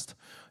Geist,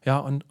 ja,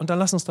 und dann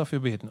lass uns dafür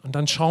beten. Und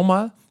dann schau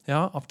mal,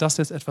 ja, ob das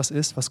jetzt etwas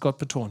ist, was Gott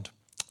betont.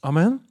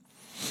 Amen.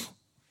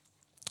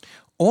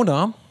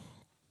 Oder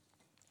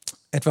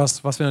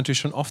etwas, was wir natürlich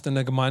schon oft in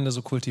der Gemeinde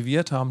so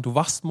kultiviert haben, du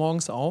wachst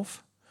morgens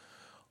auf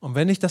und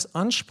wenn dich das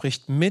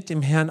anspricht, mit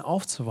dem Herrn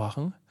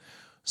aufzuwachen,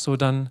 so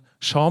dann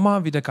schau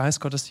mal, wie der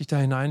Geist Gottes dich da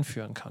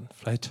hineinführen kann.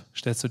 Vielleicht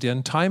stellst du dir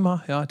einen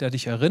Timer, ja, der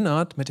dich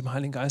erinnert, mit dem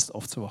Heiligen Geist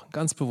aufzuwachen,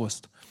 ganz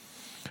bewusst.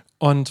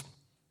 Und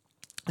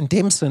in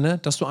dem Sinne,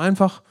 dass du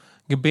einfach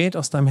Gebet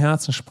aus deinem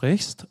Herzen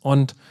sprichst.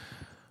 Und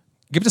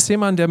gibt es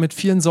jemanden, der mit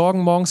vielen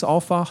Sorgen morgens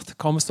aufwacht?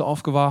 Kaum bist du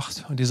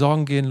aufgewacht und die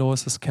Sorgen gehen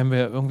los, das kennen wir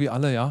ja irgendwie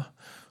alle, ja,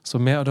 so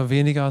mehr oder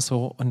weniger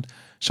so. Und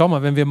schau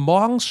mal, wenn wir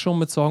morgens schon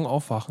mit Sorgen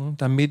aufwachen,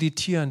 dann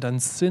meditieren, dann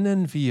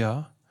sinnen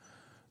wir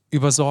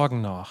über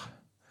Sorgen nach.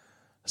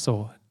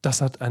 So,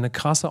 das hat eine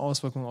krasse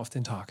Auswirkung auf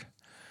den Tag.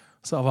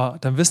 So, aber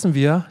dann wissen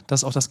wir,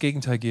 dass es auch das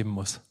Gegenteil geben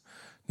muss.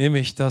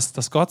 Nämlich,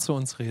 dass Gott zu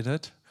uns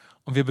redet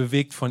und wir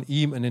bewegt von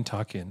ihm in den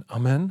Tag gehen.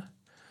 Amen.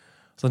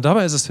 So, und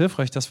dabei ist es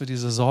hilfreich, dass wir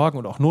diese Sorgen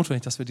und auch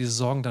notwendig, dass wir diese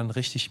Sorgen dann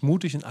richtig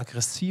mutig und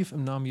aggressiv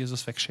im Namen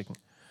Jesus wegschicken.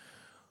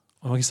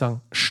 Und wirklich sagen,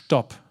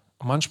 stopp.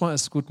 Und manchmal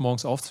ist es gut,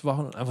 morgens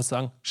aufzuwachen und einfach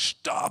sagen,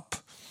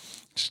 stopp.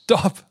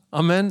 Stopp.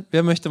 Amen.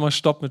 Wer möchte mal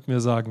Stopp mit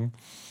mir sagen?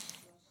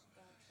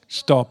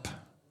 Stopp.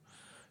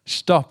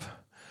 Stopp.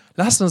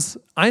 Lasst uns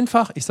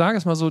einfach, ich sage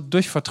es mal so,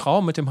 durch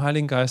Vertrauen mit dem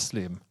Heiligen Geist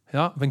leben.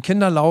 Ja? Wenn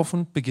Kinder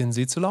laufen, beginnen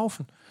sie zu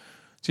laufen.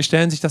 Sie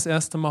stellen sich das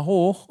erste Mal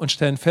hoch und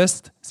stellen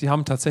fest, sie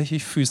haben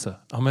tatsächlich Füße.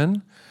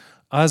 Amen.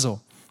 Also,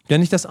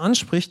 wenn dich das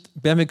anspricht,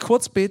 werden wir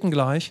kurz beten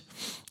gleich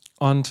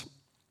Und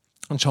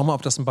schau mal,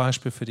 ob das ein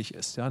Beispiel für dich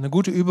ist. Ja? Eine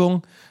gute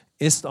Übung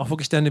ist auch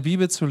wirklich deine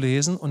Bibel zu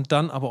lesen und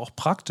dann aber auch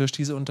praktisch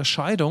diese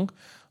Unterscheidung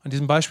an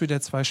diesem Beispiel der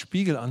 2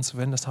 Spiegel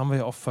anzuwenden. Das haben wir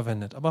ja oft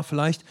verwendet. Aber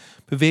vielleicht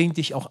bewegen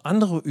dich auch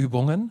andere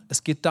Übungen.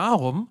 Es geht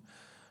darum,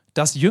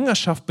 dass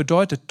Jüngerschaft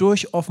bedeutet,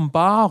 durch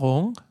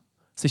Offenbarung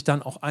sich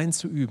dann auch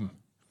einzuüben.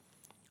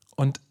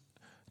 Und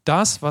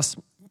das, was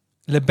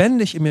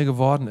lebendig in mir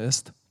geworden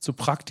ist, zu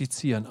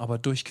praktizieren, aber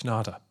durch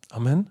Gnade.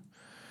 Amen.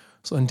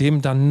 So,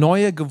 indem dann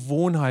neue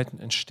Gewohnheiten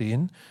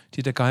entstehen,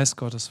 die der Geist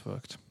Gottes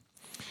wirkt.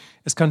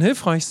 Es kann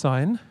hilfreich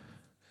sein,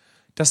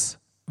 dass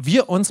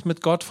wir uns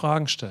mit Gott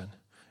Fragen stellen.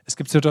 Es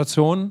gibt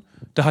Situationen,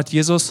 da hat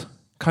Jesus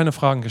keine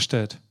Fragen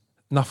gestellt.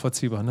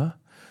 Nachvollziehbar, ne?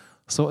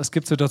 So, es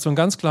gibt Situationen,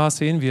 ganz klar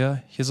sehen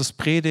wir, Jesus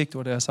predigt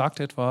oder er sagt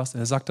etwas,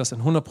 er sagt das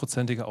in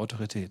 100%iger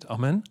Autorität.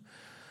 Amen.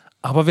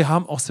 Aber wir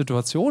haben auch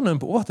Situationen,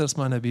 beobachtet das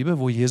mal in der Bibel,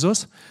 wo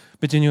Jesus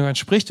mit den Jüngern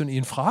spricht und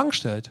ihnen Fragen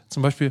stellt.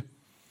 Zum Beispiel,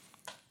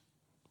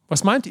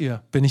 was meint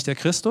ihr? Bin ich der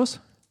Christus?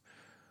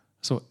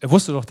 So, er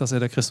wusste doch, dass er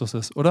der Christus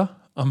ist, oder?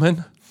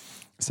 Amen.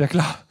 Ist ja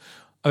klar.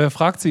 Aber er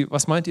fragt sie,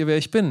 was meint ihr, wer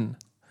ich bin?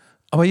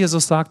 Aber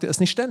Jesus sagte es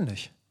nicht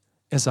ständig.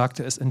 Er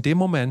sagte es in dem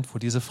Moment, wo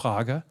diese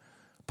Frage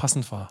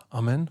passend war.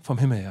 Amen. Vom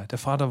Himmel her. Der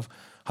Vater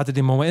hatte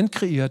den Moment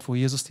kreiert, wo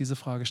Jesus diese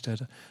Frage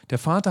stellte. Der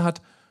Vater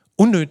hat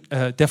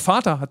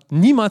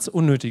niemals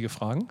unnötige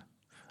Fragen,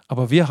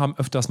 aber wir haben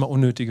öfters mal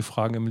unnötige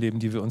Fragen im Leben,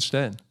 die wir uns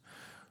stellen.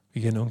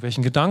 Wir gehen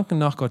irgendwelchen Gedanken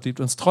nach, Gott liebt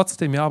uns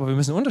trotzdem, ja, aber wir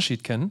müssen den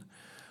Unterschied kennen.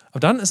 Aber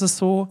dann ist es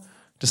so,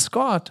 dass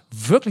Gott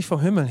wirklich vom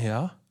Himmel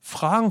her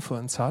Fragen für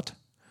uns hat,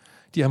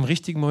 die er im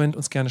richtigen Moment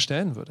uns gerne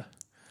stellen würde.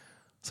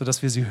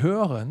 Sodass wir sie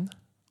hören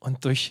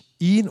und durch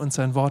ihn und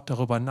sein Wort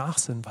darüber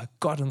nachsinnen, weil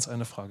Gott uns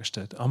eine Frage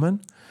stellt. Amen.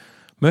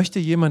 Möchte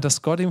jemand,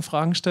 dass Gott ihm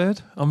Fragen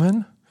stellt?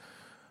 Amen.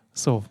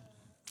 So,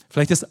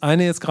 vielleicht ist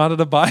eine jetzt gerade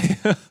dabei.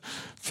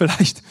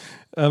 Vielleicht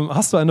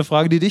hast du eine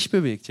Frage, die dich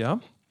bewegt, ja?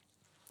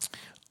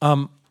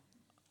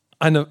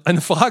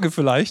 Eine Frage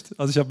vielleicht,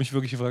 also ich habe mich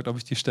wirklich gefragt, ob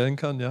ich die stellen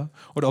kann, ja?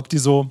 Oder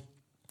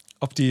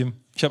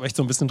ich habe echt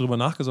so ein bisschen drüber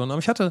nachgesonnen, aber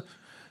ich hatte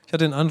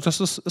den Eindruck, das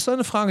ist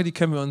eine Frage, die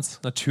können wir uns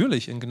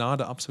natürlich in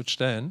Gnade absolut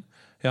stellen,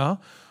 ja?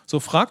 So,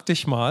 frag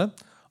dich mal,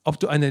 ob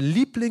du eine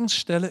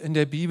Lieblingsstelle in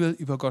der Bibel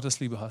über Gottes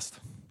Liebe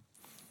hast.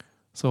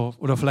 So,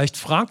 oder vielleicht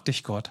fragt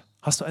dich Gott,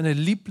 hast du eine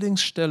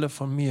Lieblingsstelle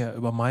von mir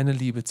über meine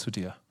Liebe zu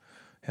dir?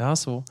 Ja,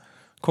 so,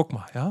 guck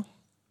mal, ja?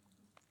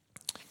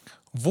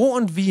 Wo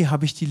und wie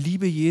habe ich die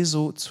Liebe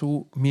Jesu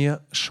zu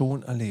mir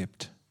schon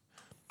erlebt?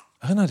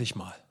 Erinner dich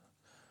mal.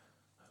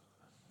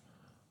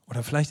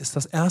 Oder vielleicht ist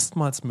das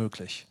erstmals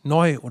möglich,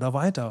 neu oder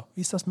weiter.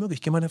 Wie ist das möglich?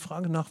 Geh mal der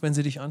Frage nach, wenn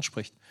sie dich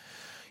anspricht.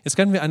 Jetzt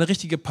kennen wir eine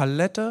richtige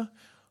Palette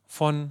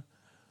von,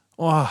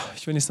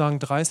 ich will nicht sagen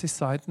 30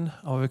 Seiten,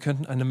 aber wir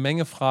könnten eine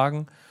Menge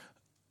Fragen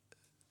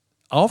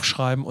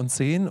aufschreiben und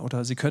sehen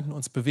oder sie könnten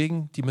uns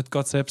bewegen, die mit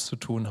Gott selbst zu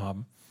tun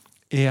haben.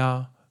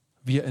 Er,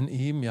 wir in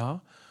ihm,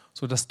 ja,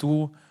 sodass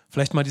du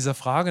vielleicht mal dieser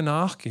Frage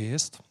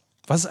nachgehst,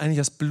 was ist eigentlich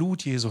das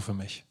Blut Jesu für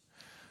mich?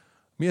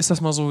 Mir ist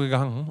das mal so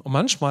gegangen und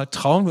manchmal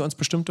trauen wir uns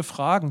bestimmte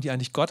Fragen, die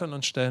eigentlich Gott an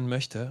uns stellen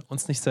möchte,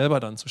 uns nicht selber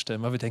dann zu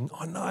stellen, weil wir denken,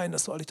 oh nein,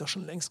 das soll ich doch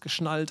schon längst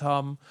geschnallt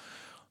haben.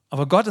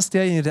 Aber Gott ist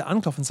derjenige, der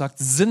anklopft und sagt,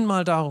 sinn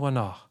mal darüber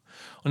nach.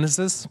 Und es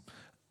ist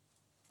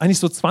eigentlich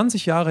so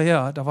 20 Jahre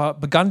her,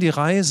 begann die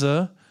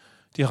Reise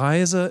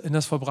in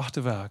das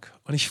vollbrachte Werk.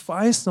 Und ich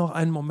weiß noch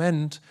einen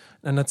Moment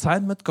in einer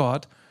Zeit mit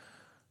Gott,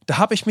 da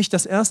habe ich mich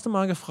das erste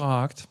Mal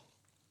gefragt,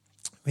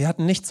 wir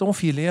hatten nicht so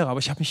viel Lehre, aber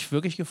ich habe mich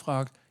wirklich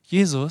gefragt,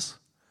 Jesus,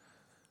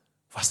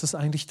 was ist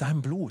eigentlich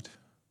dein Blut?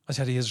 Also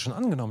ich hatte Jesus schon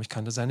angenommen, ich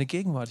kannte seine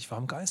Gegenwart, ich war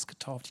im Geist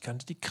getauft, ich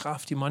kannte die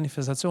Kraft, die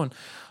Manifestation.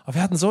 Aber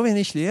wir hatten so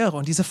wenig Lehre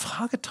und diese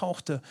Frage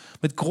tauchte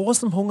mit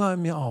großem Hunger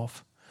in mir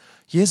auf.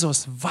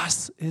 Jesus,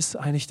 was ist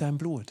eigentlich dein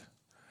Blut?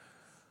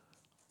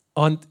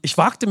 Und ich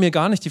wagte mir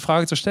gar nicht, die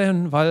Frage zu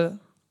stellen, weil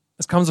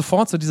es kam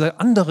sofort so dieser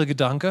andere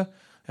Gedanke,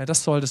 ja,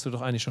 das solltest du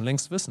doch eigentlich schon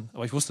längst wissen,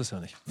 aber ich wusste es ja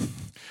nicht.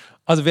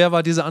 Also wer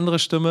war diese andere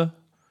Stimme?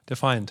 Der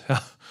Feind. Ja.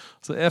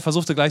 So, er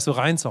versuchte gleich so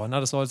reinzuhauen,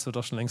 das solltest du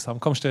doch schon längst haben,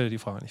 komm, stell dir die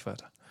Frage nicht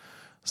weiter.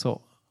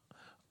 So.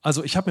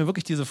 Also ich habe mir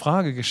wirklich diese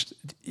Frage gestellt,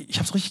 ich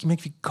habe es richtig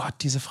gemerkt, wie Gott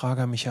diese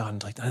Frage an mich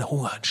heranträgt. Ein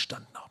Hunger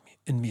entstand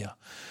in mir.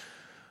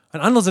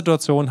 Eine andere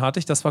Situation hatte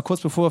ich, das war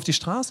kurz bevor ich auf die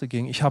Straße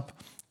ging. Ich habe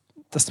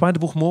das 2.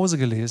 Buch Mose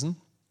gelesen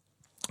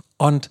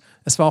und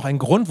es war auch ein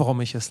Grund,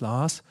 warum ich es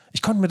las.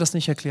 Ich konnte mir das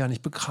nicht erklären.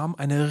 Ich bekam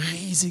eine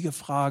riesige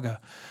Frage,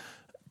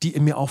 die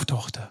in mir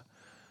auftauchte.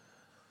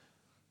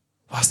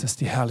 Was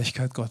ist die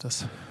Herrlichkeit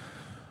Gottes?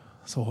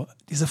 So,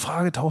 diese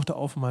Frage tauchte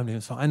auf in meinem Leben.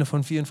 Es war eine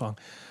von vielen Fragen.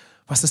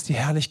 Was ist die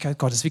Herrlichkeit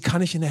Gottes? Wie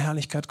kann ich in der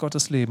Herrlichkeit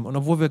Gottes leben? Und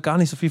obwohl wir gar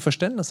nicht so viel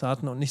Verständnis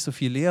hatten und nicht so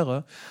viel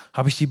Lehre,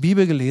 habe ich die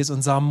Bibel gelesen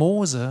und sah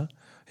Mose,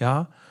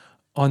 ja,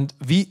 und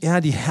wie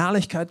er die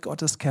Herrlichkeit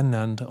Gottes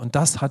kennenlernte. Und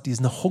das hat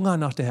diesen Hunger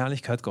nach der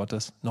Herrlichkeit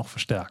Gottes noch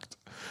verstärkt.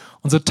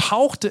 Und so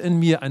tauchte in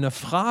mir eine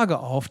Frage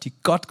auf, die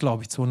Gott,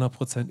 glaube ich, zu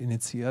 100%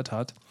 initiiert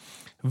hat.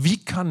 Wie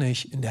kann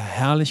ich in der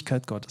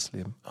Herrlichkeit Gottes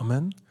leben?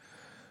 Amen.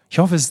 Ich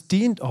hoffe, es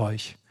dient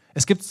euch.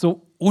 Es gibt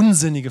so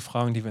unsinnige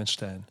Fragen, die wir uns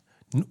stellen.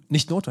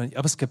 nicht notwendig,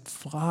 aber es gibt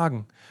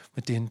Fragen,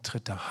 mit denen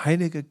tritt der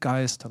Heilige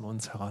Geist an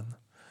uns heran,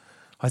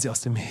 weil sie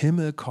aus dem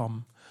Himmel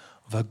kommen,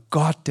 weil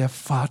Gott, der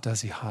Vater,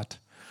 sie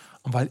hat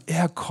und weil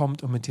er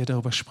kommt und mit dir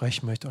darüber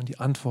sprechen möchte und die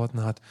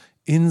Antworten hat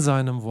in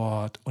seinem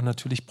Wort. Und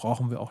natürlich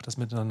brauchen wir auch das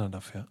Miteinander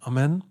dafür.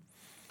 Amen.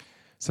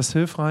 Ist das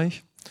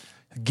hilfreich?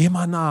 Geh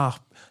mal nach.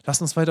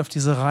 Lass uns weiter auf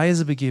diese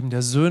Reise begeben,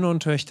 der Söhne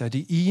und Töchter,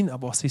 die ihn,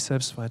 aber auch sich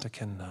selbst weiter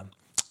kennenlernen.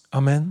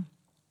 Amen.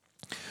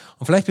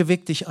 Und vielleicht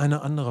bewegt dich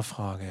eine andere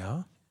Frage,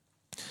 ja?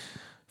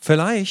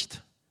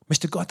 Vielleicht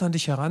möchte Gott an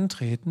dich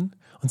herantreten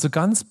und so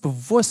ganz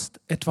bewusst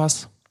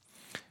etwas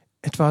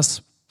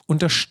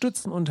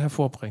unterstützen und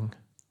hervorbringen.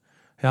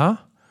 Ja?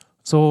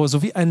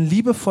 So wie ein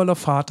liebevoller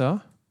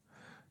Vater,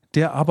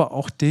 der aber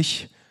auch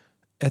dich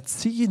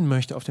erziehen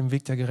möchte auf dem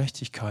Weg der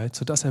Gerechtigkeit,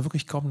 sodass er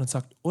wirklich kommt und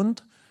sagt,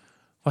 und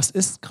was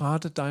ist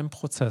gerade dein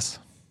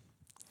Prozess?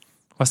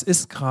 Was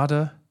ist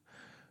gerade,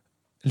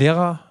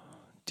 Lehrer,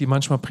 die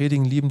manchmal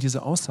predigen, lieben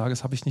diese Aussage,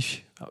 es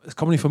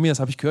kommt nicht von mir, das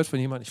habe ich gehört von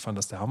jemandem, ich fand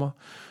das der Hammer.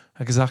 Er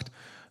hat gesagt,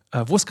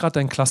 wo ist gerade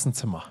dein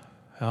Klassenzimmer?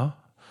 Ja?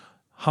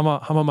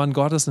 Hammermann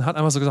Gottes, und hat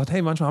einmal so gesagt,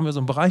 hey, manchmal haben wir so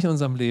einen Bereich in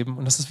unserem Leben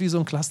und das ist wie so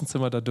ein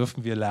Klassenzimmer, da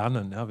dürfen wir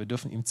lernen, ja? Wir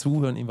dürfen ihm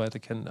zuhören, ihn weiter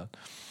kennenlernen.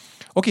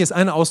 Okay, ist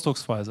eine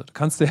Ausdrucksweise. Du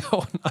kannst dir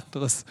auch ein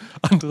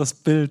anderes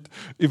Bild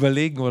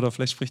überlegen oder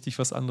vielleicht spricht dich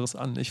was anderes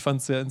an. Ich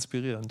fand es sehr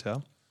inspirierend,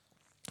 ja.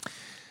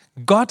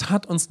 Gott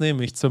hat uns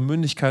nämlich zur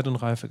Mündigkeit und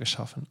Reife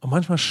geschaffen. Und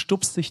manchmal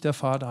stupst sich der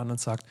Vater an und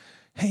sagt,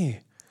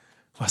 hey,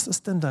 was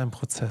ist denn dein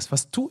Prozess?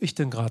 Was tue ich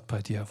denn gerade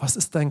bei dir? Was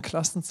ist dein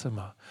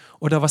Klassenzimmer?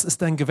 Oder was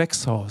ist dein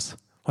Gewächshaus?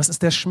 Was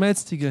ist der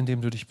Schmelztiegel, in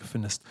dem du dich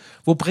befindest?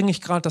 Wo bringe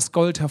ich gerade das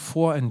Gold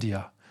hervor in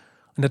dir?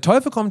 Und der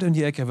Teufel kommt in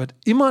die Ecke, er wird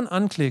immer ein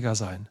Ankläger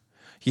sein.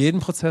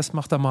 Jeden Prozess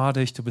macht er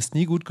madig, du bist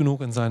nie gut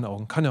genug in seinen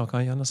Augen. Kann ja auch gar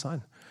nicht anders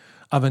sein.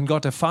 Aber wenn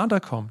Gott der Vater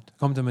kommt,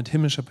 kommt er mit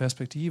himmlischer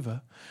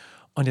Perspektive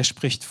und er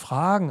spricht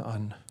Fragen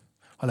an,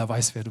 weil er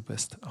weiß, wer du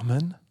bist.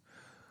 Amen.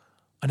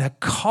 Und er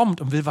kommt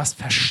und will was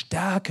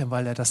verstärken,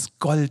 weil er das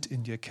Gold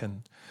in dir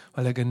kennt,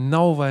 weil er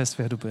genau weiß,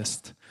 wer du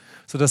bist.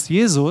 Sodass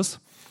Jesus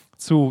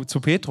zu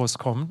Petrus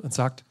kommt und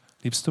sagt,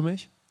 liebst du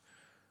mich?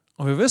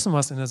 Und wir wissen,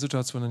 was in der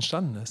Situation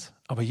entstanden ist.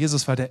 Aber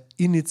Jesus war der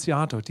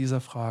Initiator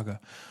dieser Frage.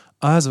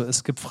 Also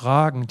es gibt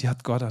Fragen, die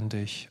hat Gott an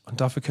dich.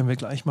 Und dafür können wir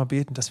gleich mal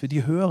beten, dass wir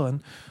die hören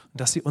und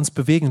dass sie uns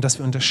bewegen, dass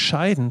wir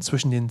unterscheiden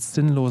zwischen den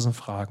sinnlosen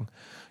Fragen,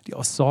 die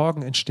aus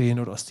Sorgen entstehen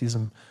oder aus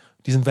diesem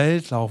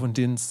Weltlauf, in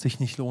denen es sich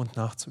nicht lohnt,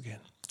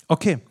 nachzugehen.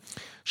 Okay,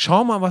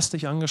 schau mal, was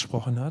dich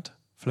angesprochen hat.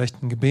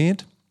 Vielleicht ein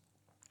Gebet,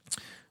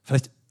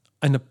 vielleicht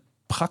eine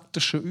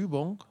praktische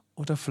Übung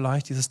oder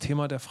vielleicht dieses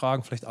Thema der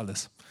Fragen, vielleicht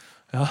alles.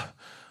 Ja,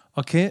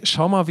 okay,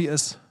 schau mal, wie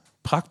es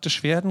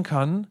praktisch werden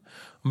kann.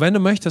 Und wenn du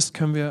möchtest,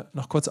 können wir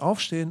noch kurz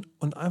aufstehen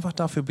und einfach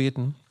dafür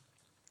beten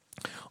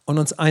und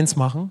uns eins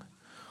machen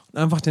und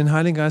einfach den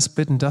Heiligen Geist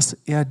bitten, dass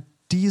er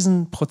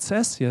diesen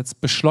Prozess jetzt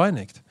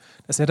beschleunigt,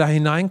 dass er da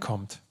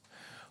hineinkommt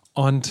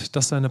und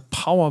dass seine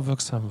Power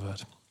wirksam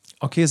wird.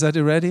 Okay, seid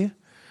ihr ready?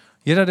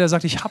 Jeder, der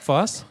sagt, ich hab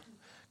was,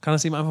 kann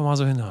es ihm einfach mal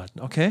so hinhalten.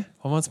 Okay,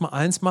 wollen wir uns mal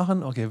eins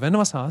machen? Okay, wenn du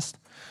was hast,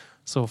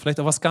 so vielleicht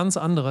auch was ganz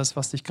anderes,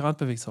 was dich gerade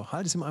bewegt, so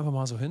halt es ihm einfach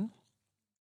mal so hin.